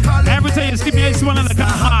 Yeah, they call it. Every time you see me, I just wanna look at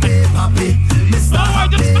hot. Papi. Mr.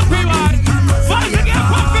 Happy Papi. Fight again,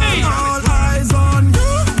 Papi. All eyes on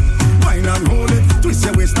you. Wine and hold it. Twist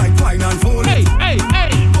your waist like wine and fold it. Hey, hey, hey.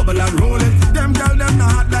 Bubble and roll it. Them girl, them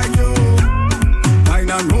not like you. Wine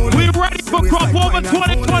and roll it. We ready for Crop Over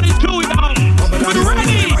 2022, y'all. We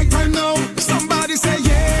ready. Right time now. Somebody say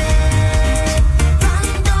yeah.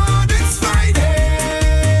 Thank God it's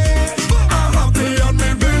Friday. I'm happy on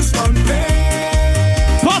my bills on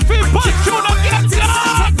pay. Puffy, punch you to get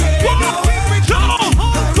down. 1, 2,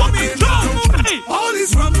 3. All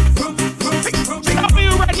is rum. Tell me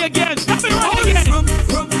you're ready again. Tell me you're ready again.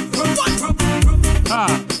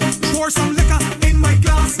 Pour some liquor in my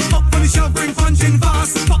glass. Up on the shelf, bring punch in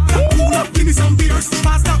fast. Pop that pool up, give me some beers.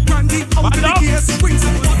 Pass that brandy out to the case. Bring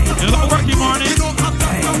some water. It's all working, morning. You don't have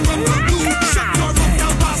that rum. Shut your mouth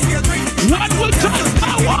down, pass me a drink. What will just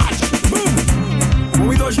now watch? Boom. When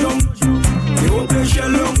we touch down, the whole place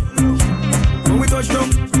shell down. When we touch down,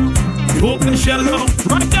 the whole place shell down.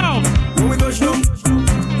 Right now. When we touch down,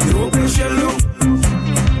 the whole place shell down.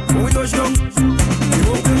 When we touch down, the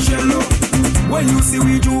whole place shell down. When you see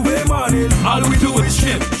we Juve morning, all we do is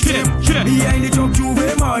chip. Behind the truck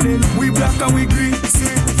Juve morning, we black and we green.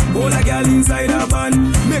 Hold a girl inside a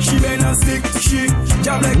van, make she bend and stick. She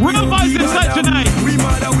job like we don't keep her down. We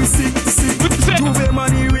mad and we sick. Juve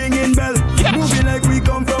money ringing bell, moving like we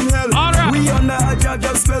come from hell. We under a jab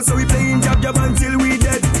spell, so we playing jab until we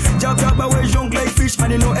dead. Jab away junk like fish,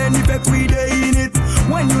 and you know any effect we day in it.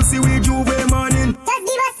 When you see we Juve morning, just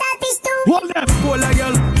give us that fish too. Hold a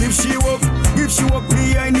girl, if she walk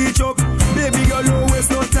behind the truck, baby girl, no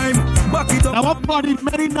waste no time. Back it up. Now I've partied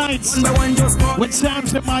many nights with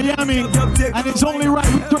Sam's in Miami, and it's only right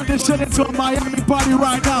we turn this shit into a Miami party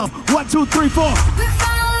right now. 1, 2, 3, 4. We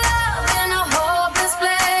found love in a hopeless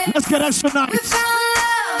place. Let's get extra nice. We found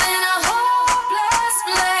love in a hopeless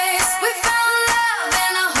place. We found love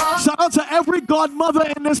in a hopeless place. Shout out to every godmother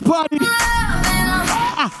in this party.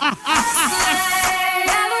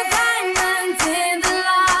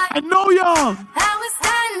 I know y'all.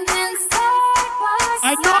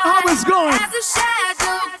 I know how it's going.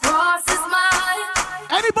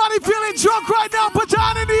 Anybody feeling drunk right now? Put your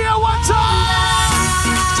hand in the air one time.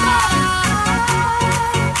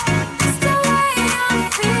 It's the way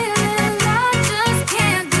I'm feeling, I just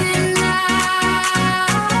can't deny.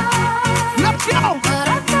 Let's go. But I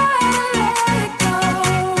gotta let it go.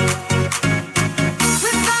 We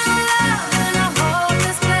found love in a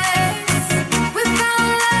hopeless place. We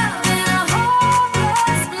found love in a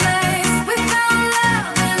hopeless place. We found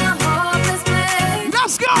love in a hopeless place.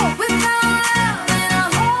 Let's go. We found love in a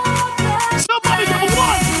hopeless. Somebody go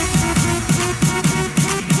one.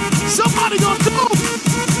 Somebody go two.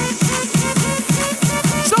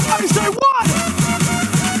 Somebody say 1,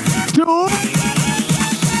 2.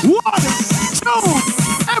 1, 2.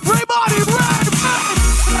 Everybody ready?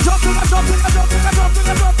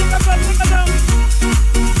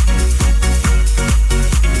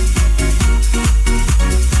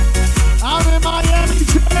 I'm in Miami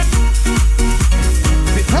today.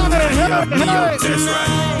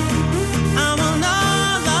 I want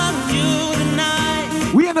all of you tonight.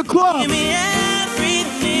 We in the club. Give me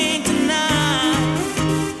everything tonight.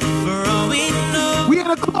 For all we know, We in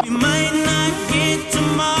the club. we might not get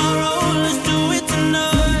tomorrow. Let's do it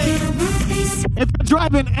tonight. If you're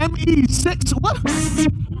driving ME6, what?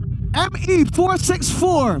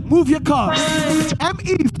 ME464, move your car.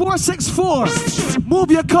 ME464, move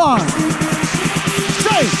your car.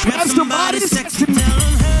 Say, has somebody sexy? Give me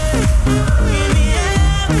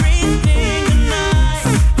everything tonight.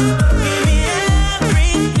 Give me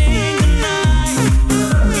everything tonight.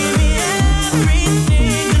 Give me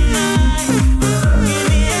everything tonight. Give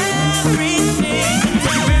me everything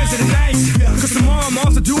tonight. Of the night, cause tomorrow I'm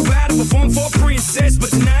off to do battle, perform for a princess. But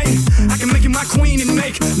tonight, I can make you my queen and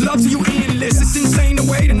make love to you endless. It's insane the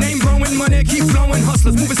way the name growing, money keep flowing.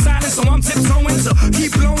 Hustlers moving silent, so I'm tiptoeing. So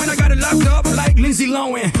keep blowing, I got it locked up like Lindsay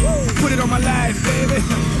Lohan. Put it on my life, baby.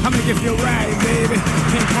 I'm gonna give you a ride, baby.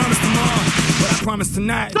 Can't promise tomorrow, but I promise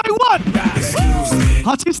tonight. Say what? Excuse me.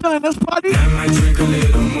 How she still in this party? I might drink a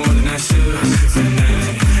little more than I should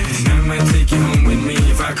tonight. And I might take you home with me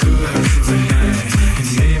if I could tonight. And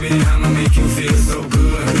baby, I'ma make you feel so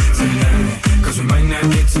good tonight. Cause we might not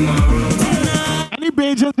get tomorrow. Any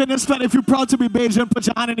Bajans in this spot? If you're proud to be Bajan, put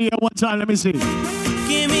your hand in the air one time. Let me see.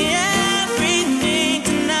 Give me everything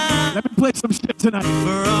tonight. Let me play some shit tonight.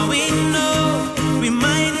 For all we know, we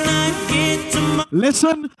might not get tomorrow.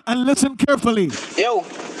 Listen and listen carefully. Yo,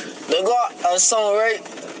 they got a song, right?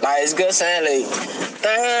 Like it's good saying like.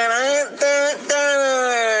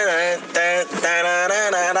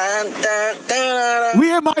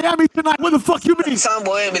 We in Miami tonight. What the fuck you mean? Some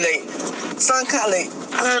boy be like, son call like,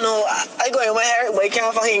 I don't know. I go in my hair, but he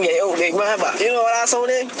can't fucking get out. Like, whatever. You know what I saw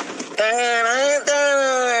there?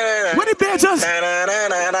 When the bitches?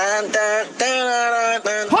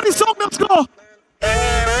 How the song let's go?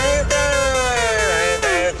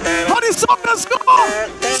 How the song let's go?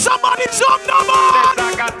 Somebody song number!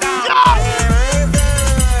 Yeah!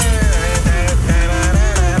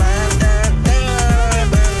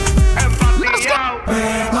 Let's go!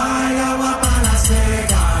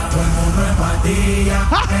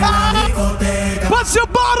 Put your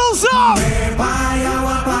bottles up!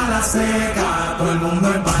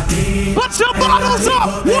 Put your bottles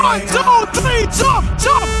up! 1, 2, 3, jump,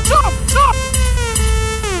 jump, jump, jump!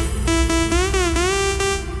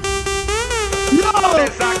 Yo!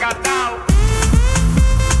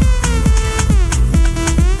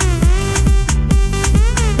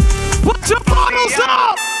 Put your bottles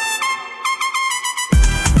up!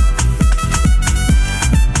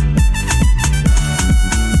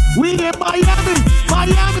 We in Miami,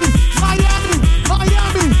 Miami, Miami,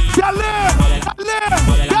 Miami. Galera, galera,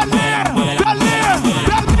 galera, galera, galera.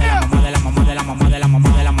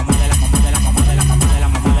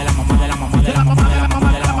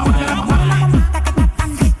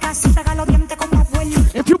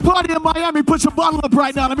 If you party in Miami, put your bottle up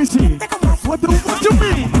right now. Let me see. What you mean? What you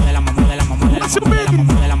mean? What you mean?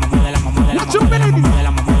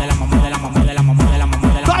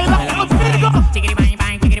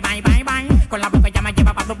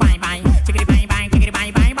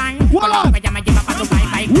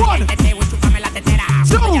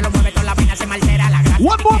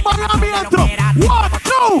 One more Miami anthem. 1,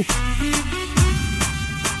 2.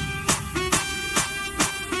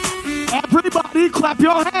 Everybody clap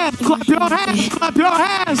your hands, clap your hands, clap your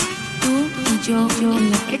hands.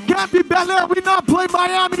 It can't be Bel Air, we not play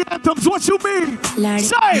Miami anthems. What you mean? Say.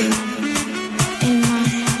 Say.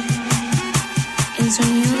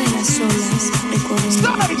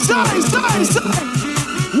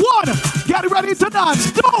 1, get ready to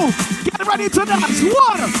dance. 2, get ready to dance. 1,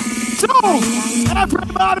 2,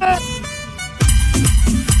 everybody.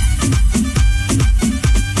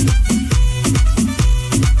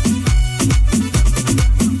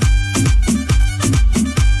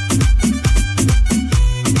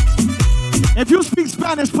 If you speak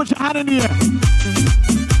Spanish, put your hand in the air.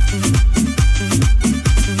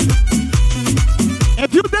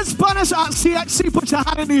 If you did Spanish at CXC, put your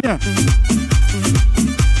hand in the air.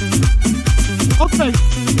 Okay.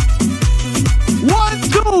 1,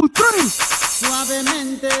 2, 3.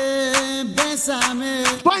 Suavemente, bésame.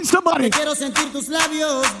 Find somebody. Quiero sentir tus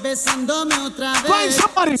labios besándome otra vez. Find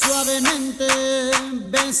somebody. Suavemente,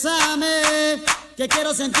 bésame. Que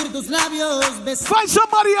quiero sentir tus labios besándome. Find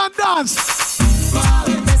somebody and dance.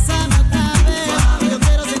 Suave, bésame otra vez. Yo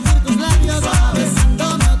quiero sentir tus labios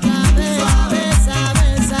besándome otra vez. Besa,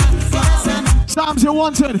 besa, bésame. Psalms, you're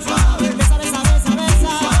wanted. Besa, besa, besa, besa.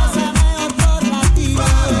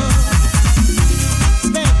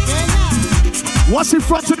 What's in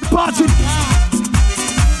front of the party?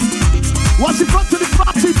 What's in front of the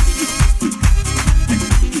party?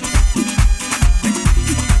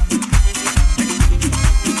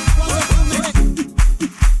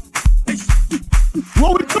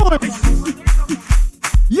 What we doing?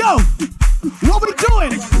 Yo, what we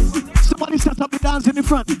doing? Somebody set up the dance in the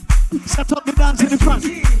front. Set up the dance in the front.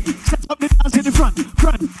 Set up the dance in the front.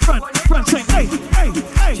 Front. Say, hey.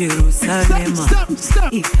 Jerusalem,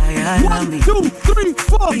 Step. 1, 2, 3,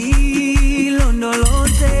 4. Hilo no lo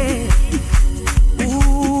sé.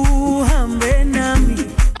 Uhambe nami.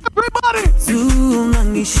 Everybody.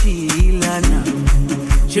 Tungangishilana.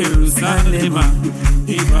 Jerusalem,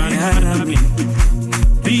 ikayarami.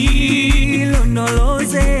 Hilo no lo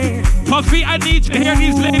sé. Puffy, I need to hear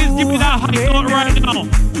these ladies give me that high note right now.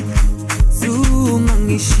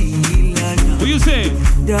 What you say?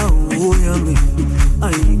 Daoyami,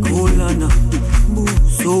 aikolana,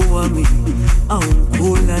 busoami,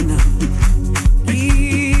 aukolana.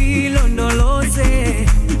 Ilondoloze,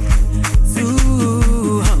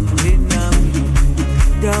 zuhambenami.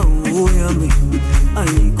 Daoyami,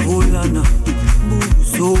 aikolana,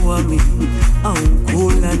 busoami,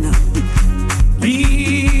 aukolana.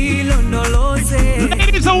 Ilondoloze.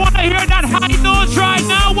 Ladies, I want to hear that high notes right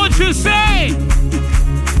now. What you say?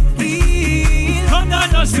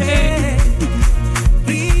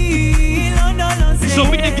 So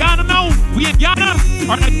we in Ghana now? We in Ghana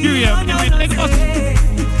or Nigeria? We in Lagos?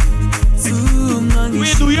 We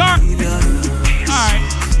in New York? Alright.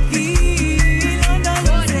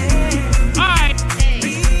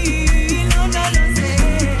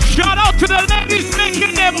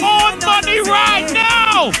 money right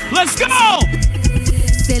now. Let's go.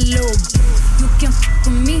 Say, little, you can f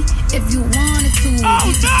with me if you wanted to. Oh,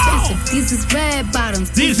 These no. expensive. These is red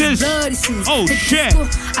bottoms. These is bloody shoes. Oh, Take shit. to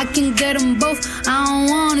school, I can get them both. I don't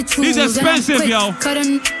want to choose. These expensive, And I'm yo. quick, cut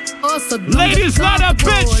a also don't Ladies, get not a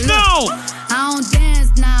bitch, comfortable. no. Look, I don't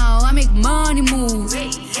dance now. I make money move.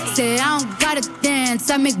 Say I don't gotta dance.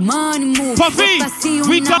 I make money move. Puffy, If I see you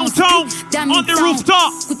we now, downtown that means on the I don't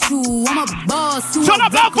rooftop. f with you. I'm a boss. You Shut a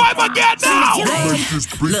up, that vibe again now.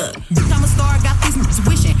 Look, I'm a star, got these niggas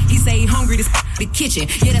wishing. He say he hungry, this the kitchen.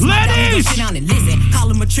 Yeah, that's my dog, he gon' sit down and listen. Call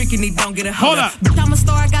him a trick and he don't get a hold up. I'm a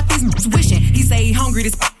star, got these niggas wishing. He say he hungry,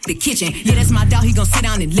 this the kitchen. Yeah, that's my dog, he gon' sit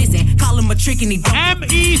down and listen. Call him a trick and he don't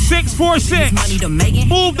ME646. money to Megan.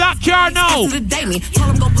 Move that car now. To the daily. Tell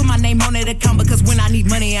him go put my name on that account because when I need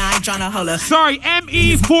money, I ain't tryna holler. Sorry,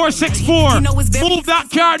 ME464. Move that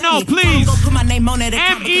car now, please. Go put my name on that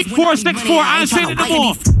account because when I need money, ME464. I I ain't ain't saying tryna it no wait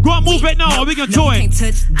more. any- Go and move it now, or we can No, join. can't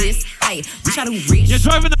touch this. Hey, we try to reach. You're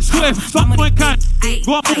driving the Swift. Stop doing cunt.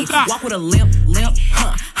 Go and move that. Walk with a limp,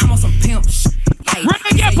 huh? I'm on some pimp shit. Hey, Bring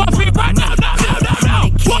it again, Puffy, right now, now.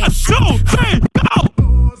 1, 2, 3, go.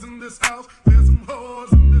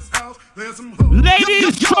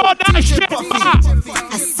 Ladies, throw that shit back.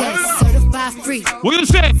 I said certified free. What you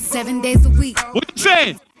say? 7 days a week. What you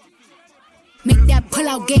say? Make that pull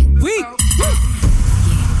out game weak.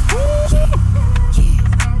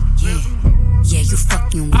 Yeah, you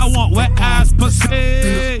fucking with I want wet ass pussy.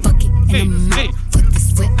 Hey, hey. Put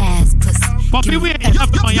this wet ass pussy. Puffy, we ain't up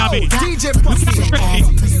in Miami. DJ Puffy.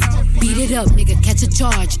 Beat it up, nigga, catch a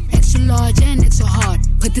charge. Extra large and extra hard.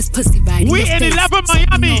 Put this pussy right We in your in face. 11 Suck your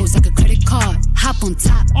Miami. nose like a credit card. Hop on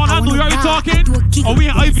top. Oh, I Nandu, wanna are you ride. talking? I do a kick. Or we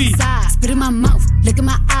in Look IV? inside. Spit in my mouth. Look in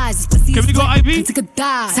my eyes. This pussy Can is we go wet. IV? Can take a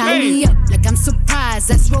dive. Tie Hey. me up like I'm surprised.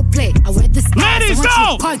 That's role play. I wear this. Ladies, I want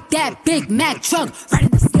go! you to park that Big Mac truck right in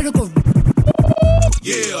the critical.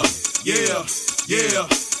 Yeah, yeah, yeah,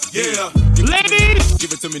 yeah. Ladies,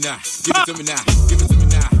 give it to me now. Give it to me now. Give it to me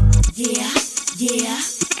now. Yeah, yeah,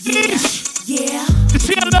 ladies. yeah. You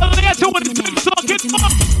see a little later when the thing's talking more.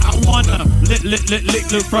 I wanna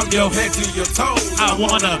lick from your head to your toes. I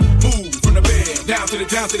wanna move from the bed down to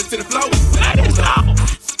the floor. Ladies, go.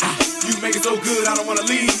 You make it so good, I don't wanna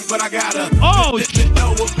leave, but I gotta. Oh,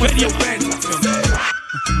 know what your friends.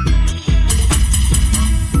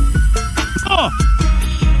 Oh,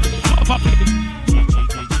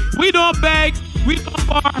 we don't beg, we don't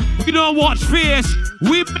bar, we don't watch face.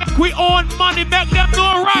 We make we own money, make them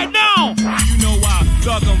know right now. You know I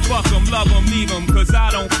thug 'em, fuck 'em, love 'em, leave 'em, cause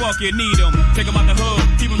I don't fucking need 'em. Take 'em out the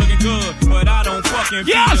hood, keep 'em looking good, but I don't fucking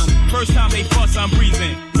feed 'em. First time they fuss, I'm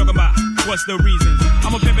breathing. Talking about what's the reason?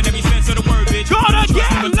 I'm a pimp in every sense of the word, bitch. Go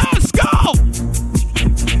again, let's go.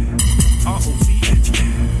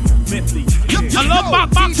 Mentally. I love back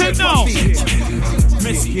to now.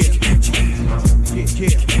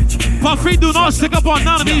 Puffy, do not stick up on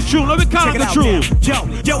none of these tunes. Let me count on the truth.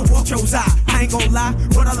 Yo, chose I ain't gon' lie.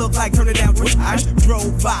 What I look like, turn it down with eyes.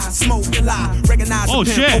 Drove by, smoked a lie. Recognize Oh,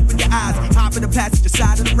 the shit. pimp, open your eyes. Hop in the passenger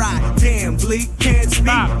side of the ride. Damn, bleak, can't speak.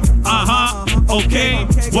 Okay,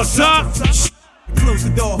 what's up? Close the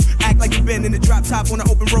door, act like you've been in the drop top on the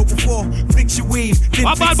open road before. Fix your weave, then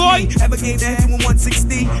Bye, fix boy. me. Ever gave that head with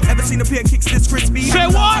 160? Ever seen a pair of kicks this crispy? Say Know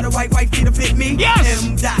what? how the white wife feet to fit me? Yes.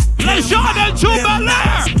 M. Dot. Let's show them to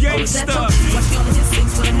Bel-Air. Gangsta. What's she on his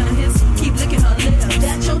six with a hand on his? Keep licking her lips.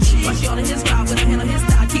 That's your cheek. What's she on his ride with a hand on his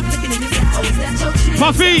thigh? Keep licking in his ass. Oh, is that your cheek?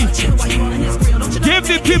 Puffy, Why you on his grill? Don't you know give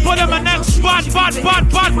the people them a next spot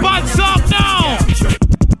up now.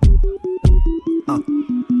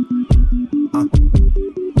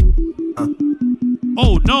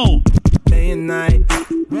 Oh no. Day and night,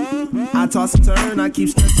 I toss and turn, I keep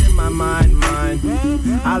stressing my mind.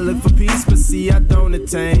 I look for peace, but see I don't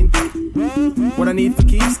attain. What I need for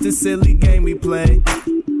keeps this silly game we play.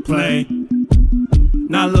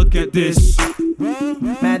 Now look at this.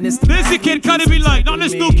 Madness. This the Kid Cudi be like, not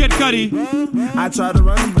this new Kid Cudi. I try to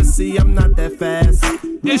run, but see I'm not that fast.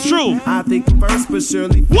 It's true. I think I'm first, but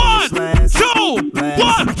surely finish 1, 2, 1,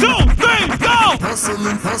 last. 2, 3, go.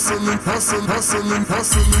 Hustling.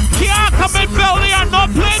 Can't come in belly and not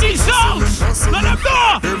play these songs. Let them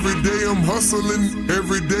go. Every day I'm hustling.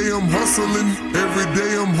 Every day I'm hustling. Every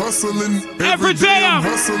day I'm hustling. Every day I'm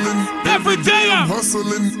hustling. Every day I'm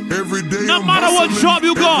hustling. Every day no I'm matter what hustling. job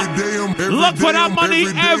you got, look for that money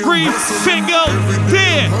every single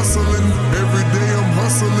day. Every day I'm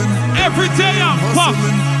hustling. Every day I'm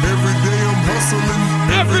puffing. Every day I'm hustling.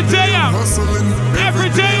 Every day I'm hustling. Every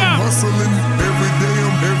day I'm hustling.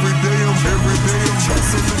 Every day I'm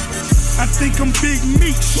hustling. I think I'm Big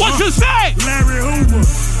Meech. What you say? Larry Hoover.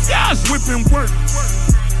 Yes. Whipping work.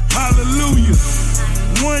 Hallelujah.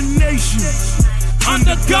 One nation.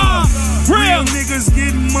 Under God. Real niggas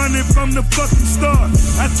getting money from the fucking start.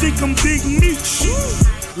 I think I'm Big Meech.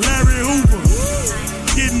 Larry Hoover.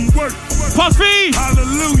 Getting work. Puffy.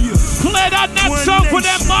 Hallelujah. Play that next song for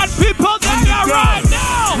them mad people there right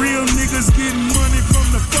now. Real niggas getting money from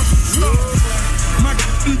the fucking start. My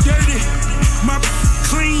dirty. My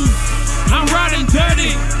clean. I'm riding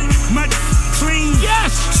dirty. My clean.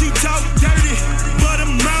 Yes. She talk dirty, but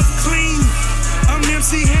her mouth clean. I'm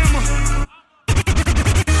MC Hammer.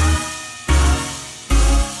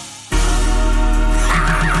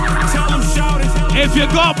 If you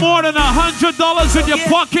got more than $100 in your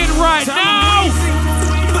pocket right now,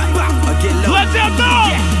 let them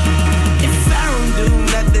know. If I don't do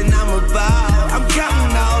nothing, I'm about. I'm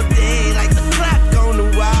counting all day like the clock on the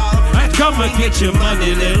wall. And come and get your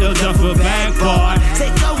money, little duffel bag boy.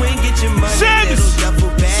 Say go and get your money, Sims, little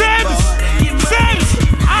duffel bag boy. Sims,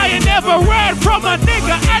 I ain't never read from a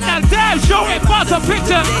nigga and a damn show ain't bought a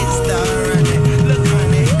picture.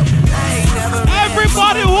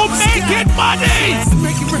 Everybody who making money.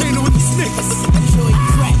 Make it rain with the snicks.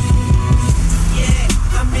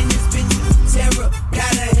 Yeah, I'm in this bitch terror.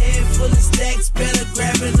 Got a head full of stacks. Better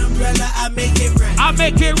grab an umbrella. I make it rain. I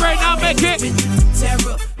make it rain. I make it.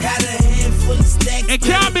 Terror. Got a head full of stacks. It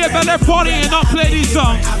can't be a better party and not play these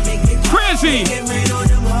songs. Crazy.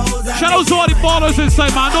 Shout out to all the ballers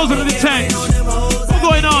inside, man. Those are the tanks. What's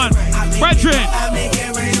going on? Brethren,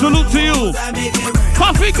 salute to you.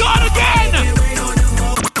 Puffy gone again.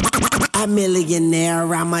 A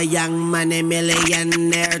millionaire, I'm a young money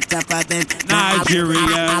millionaire, tougher than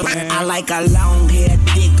Nigeria. I like a long hair,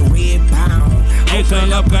 thick red pound. It's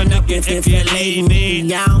all up gonna get if you lady me.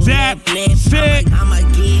 Zap, sick. I'ma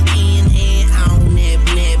get in and on nip.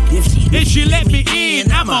 If she let me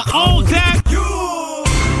in, I'ma own that.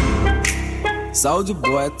 Soulja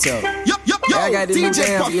Boy, tell. Yo, I got this new DJ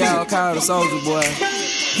jam for y'all called the Soulja Boy.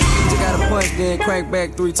 You gotta punch, then crank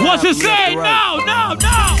back 3 times. What you say? No.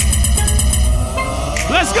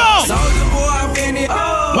 Let's go. Soulja Boy, I'm in it.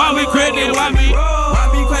 Why we crazy? Why me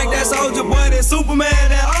crank that Soulja Boy, that Superman,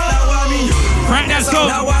 that now why me you? Crank that soul.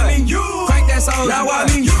 Now why me you? Crank that soul. Now why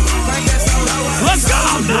me you? Crank that soul. Let's go.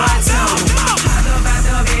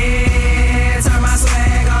 Turn my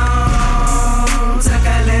swag on. Took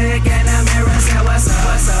a look in the mirror, said what's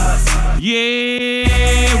up?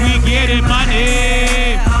 Yeah, we getting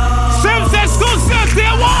money. Sims exclusive,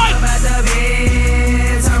 day one.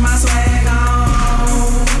 Turn my swag on.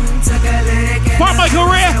 Took a look in For my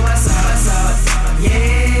career.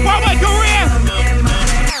 For my career.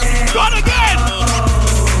 Gone again.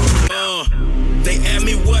 They ask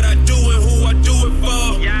me what I do and who I do it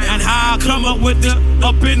for. And how I come up with the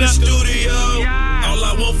up in the studio. All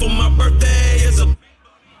I want for my birthday is a.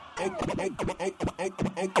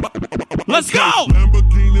 Let's go!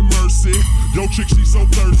 Lamborghini Mercy. Yo, chick, she so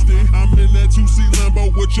thirsty. I'm in that 2C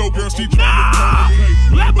Lambo with your girl, she tryna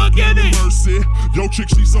Lamborghini Mercy. Yo, chick,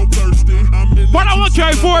 she so thirsty. I'm in what I want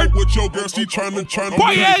carry forward with your girl, she tryna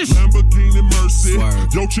boy, yes. Lamborghini Mercy.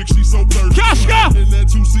 Yo, chick, she so thirsty. Kashka! I'm in that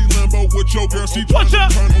 2C Lambo with your girl, she what's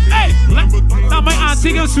up? Hey, now my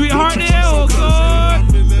auntie and sweetheart there, oh God.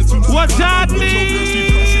 What's that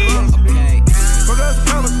mean? Fuck us some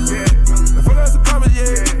commas, yeah. Fuck us some commas,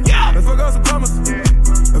 yeah. Fuck us some commas, yeah.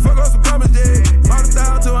 Fuck us some commas, yeah.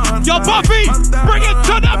 100,000 to 100,000. Yo, Buffy, bring it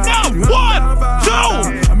to them now. 1,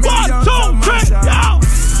 2, 1, 2, 3, now.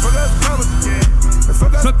 Fuck us some commas, yeah.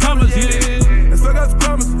 Fuck us some commas, yeah. Fuck us some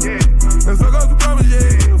commas, yeah. Fuck us some commas,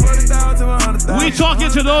 yeah. 40,000 to 100,000. We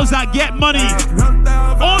talking to those that get money.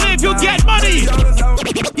 Only if you get money.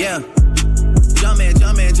 Yeah.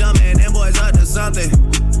 Jumpin', them boys up to something.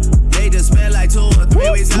 They just spent like 2 or 3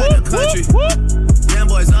 weeks out the country. Them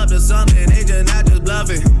boys up to something, they just not just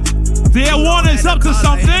bluffing. Their one is up to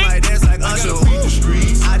something. I just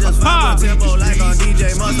fuck with tempo like on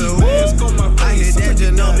DJ Mustard. I hit that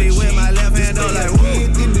Ginobili with my left hand, though, like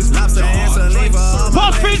whoop. Lobster and Saliva.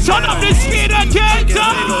 Puffy, turn up the speed again,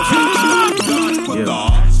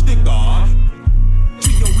 Stick off to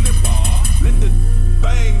your lip bar. Let the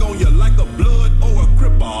bang on you like a blood or a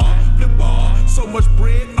crip bar. Flip bar. So much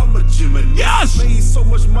bread, I'm a Gemini. Yes! Made so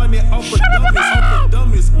much money off of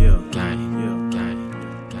dummies, Yeah,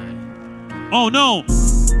 oh no.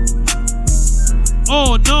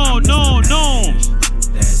 Oh no.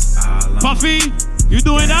 Puffy, you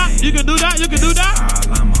doing that? You can do that? You can do that?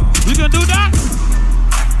 You can do that?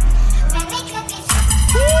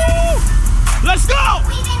 Woo! Let's go!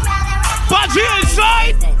 Budgie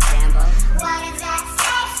inside!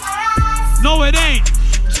 No, it ain't.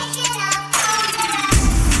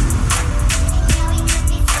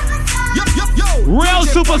 Real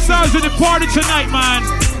superstars in the party tonight, man.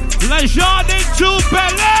 Le Jardin to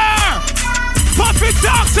Bel Air. Puppy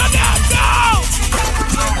talk to them now.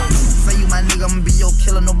 Say you my nigga, I'ma be your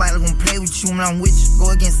killer. Nobody gonna play with you when I'm with you.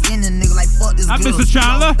 Go against any nigga like fuck this. I'm Mr.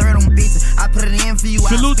 Chandler. Third on bitches. I put it in for you.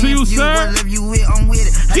 Salute to you, sir. Whatever you with, I'm with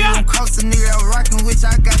it. I don't cost a nigga out rockin' with you.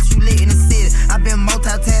 I got you lit in the city. I've been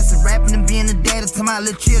multitasking, rapping and being a daddy to my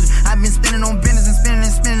little children. I've been spending on business and spending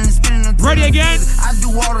and spending and spending on ready again? I do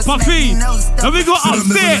all the Puffy. Let me go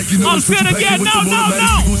upstairs. Upstairs again. No.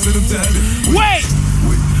 Wait.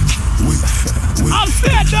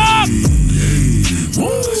 Upstairs, dog.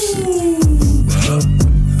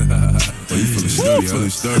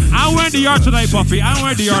 I'm wearing the yard tonight, Puffy. I'm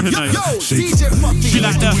wearing the yard tonight. She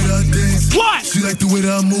like that. What? She like the way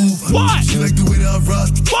that I move. What? She like the way that I rock.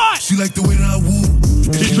 What? She like the way that I woo.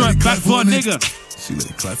 She throw it back for a nigga. She let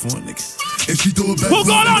it clap for a nigga. If she throw it back who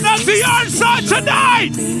going on that the yard side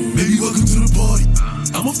tonight? Baby, welcome to the party.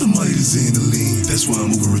 I'm off the money to say in the lean. That's why I'm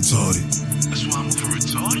moving retarded.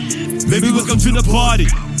 Baby, welcome to the party.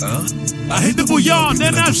 I hit the bouillon,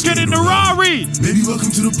 then I skid in the Rari. Baby,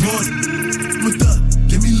 welcome to the party. With that,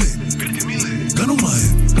 get me lit. Gun on my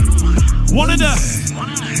head. One of the.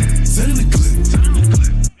 Set in the clip.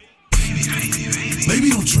 Baby,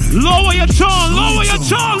 don't trip. Lower your tone, lower your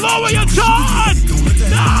tone, lower your tone.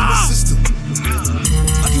 Nah.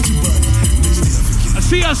 I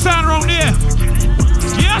see a sign wrong there.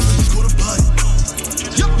 Yes.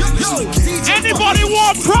 Anybody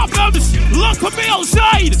want problems? Look at me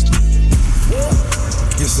outside.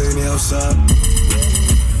 You see me outside.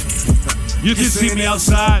 You can see me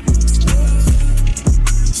outside.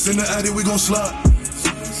 Send the addy, we gon' slide.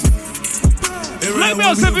 Let me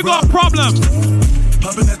know if we got a problem.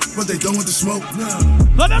 Popping that, but they done with the smoke.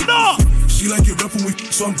 Let them know. She like it rough when we,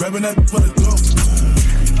 so I'm grabbing that for the throat.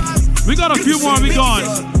 We got a few more, we gone.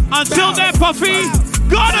 Until then, Puffy,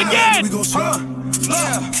 gone again.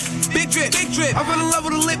 Big drip, I fell in love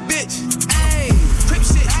with a lit bitch. Ayy, crip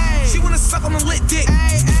shit. Ay. She wanna suck on a lit dick.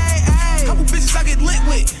 Ay. Couple bitches I get lit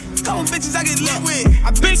with.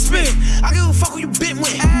 I big spit. I give a fuck who you been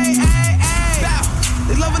with. Ay. Bow.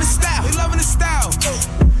 They loving the style.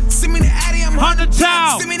 Send me the addy, I'm 100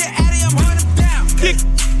 down. Send me the addy, I'm 100 down. Kick,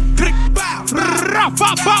 click, bow,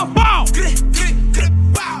 bow, bow, bow.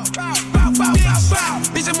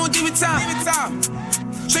 Bitch, I'm on demon time.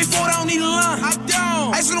 Straightforward, I don't need a line. I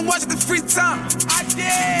don't. I just wanna watch it the free time. I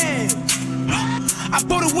did. I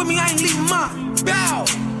bought it with me, I ain't leaving mine. Bow.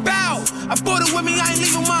 I bought it with me, I ain't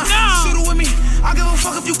leaving mine. No. Shoot it with me. I give a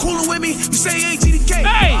fuck if you coolin' with me. You say you ain't GDK.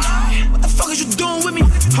 Hey. What the fuck is you doing with me?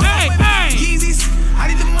 Hey. Yeezys. I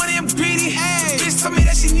need the money, I'm greedy. Hey. Bitch told me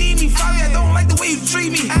that she need me. Probably I don't like the way you treat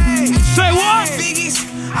me. Hey. Say what? Figgies.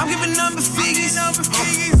 I'm giving number figures.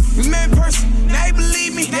 We met in person, now you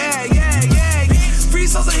believe me. Yeah. Free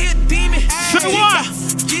souls are here, demon. Say what?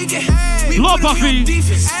 Love Puffy.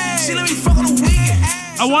 She let me fuck on the weekend.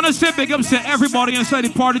 I want to say big ups to everybody inside the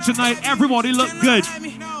party tonight. Everybody look good.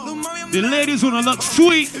 The ladies wanna look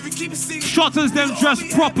sweet. Shotters them dressed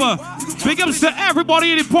proper. Big ups to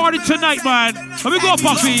everybody in the party tonight, man. Let me go,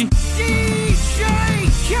 Puffy.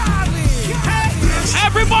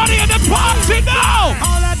 Everybody in the party now.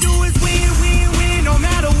 All I do is win, no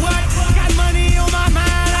matter what. Got money on my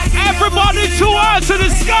mind. Everybody to us to the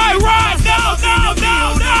sky right now.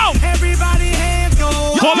 Everybody hands go.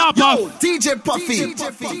 Hold up, Puff. DJ Puffy.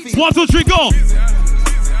 1, 2, 3, go.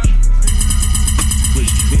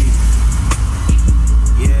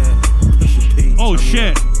 Oh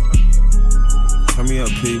shit. Turn me up,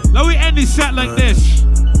 P. Let me end this set like this.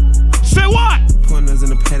 Say what? Pointers in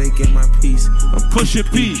the paddock, get my piece. I'm pushing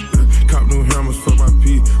P. Cop new hammers for my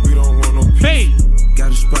P. We don't want no P. Hey.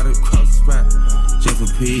 Got a spot across the spot. Just for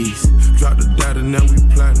peace. Drop the data, now we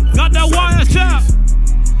plotting. Got that wire shot.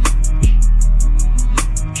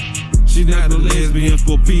 She not a lesbian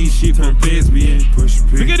for peace. She from lesbian. Push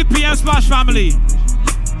P. Look at the PM Splash family.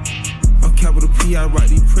 On capital P, I write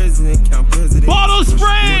the president, count president. Bottle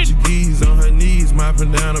spraying. Portuguese on her knees,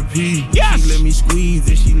 mopping down a P. Yes. She let me squeeze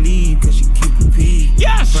and she leave, cause she keep a P.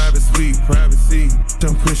 Yes. Private suite, privacy.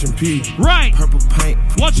 I'm pushing P. Right. Purple paint.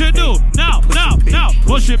 What you do? Now.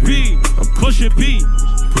 Pushing P. Pushing P.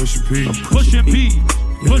 Pushing P. I'm pushing P.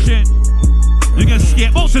 Pushing. You gonna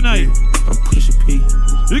skip out tonight. I'm pushing P.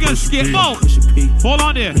 You gonna skip out. Hold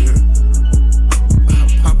on there.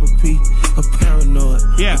 Pop a P. A paranoid.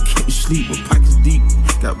 Yeah. I can't sleep with pockets deep.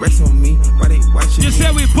 Got rest on me. Why they watching? You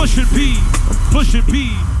said we pushing P. Pushing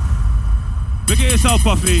P. Look at yourself,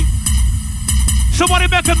 Puffy. Somebody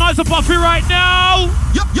make a noise of Puffy right now.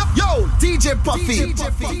 Yo, DJ Puffy.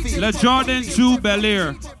 Le Jardin to Bel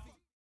Air.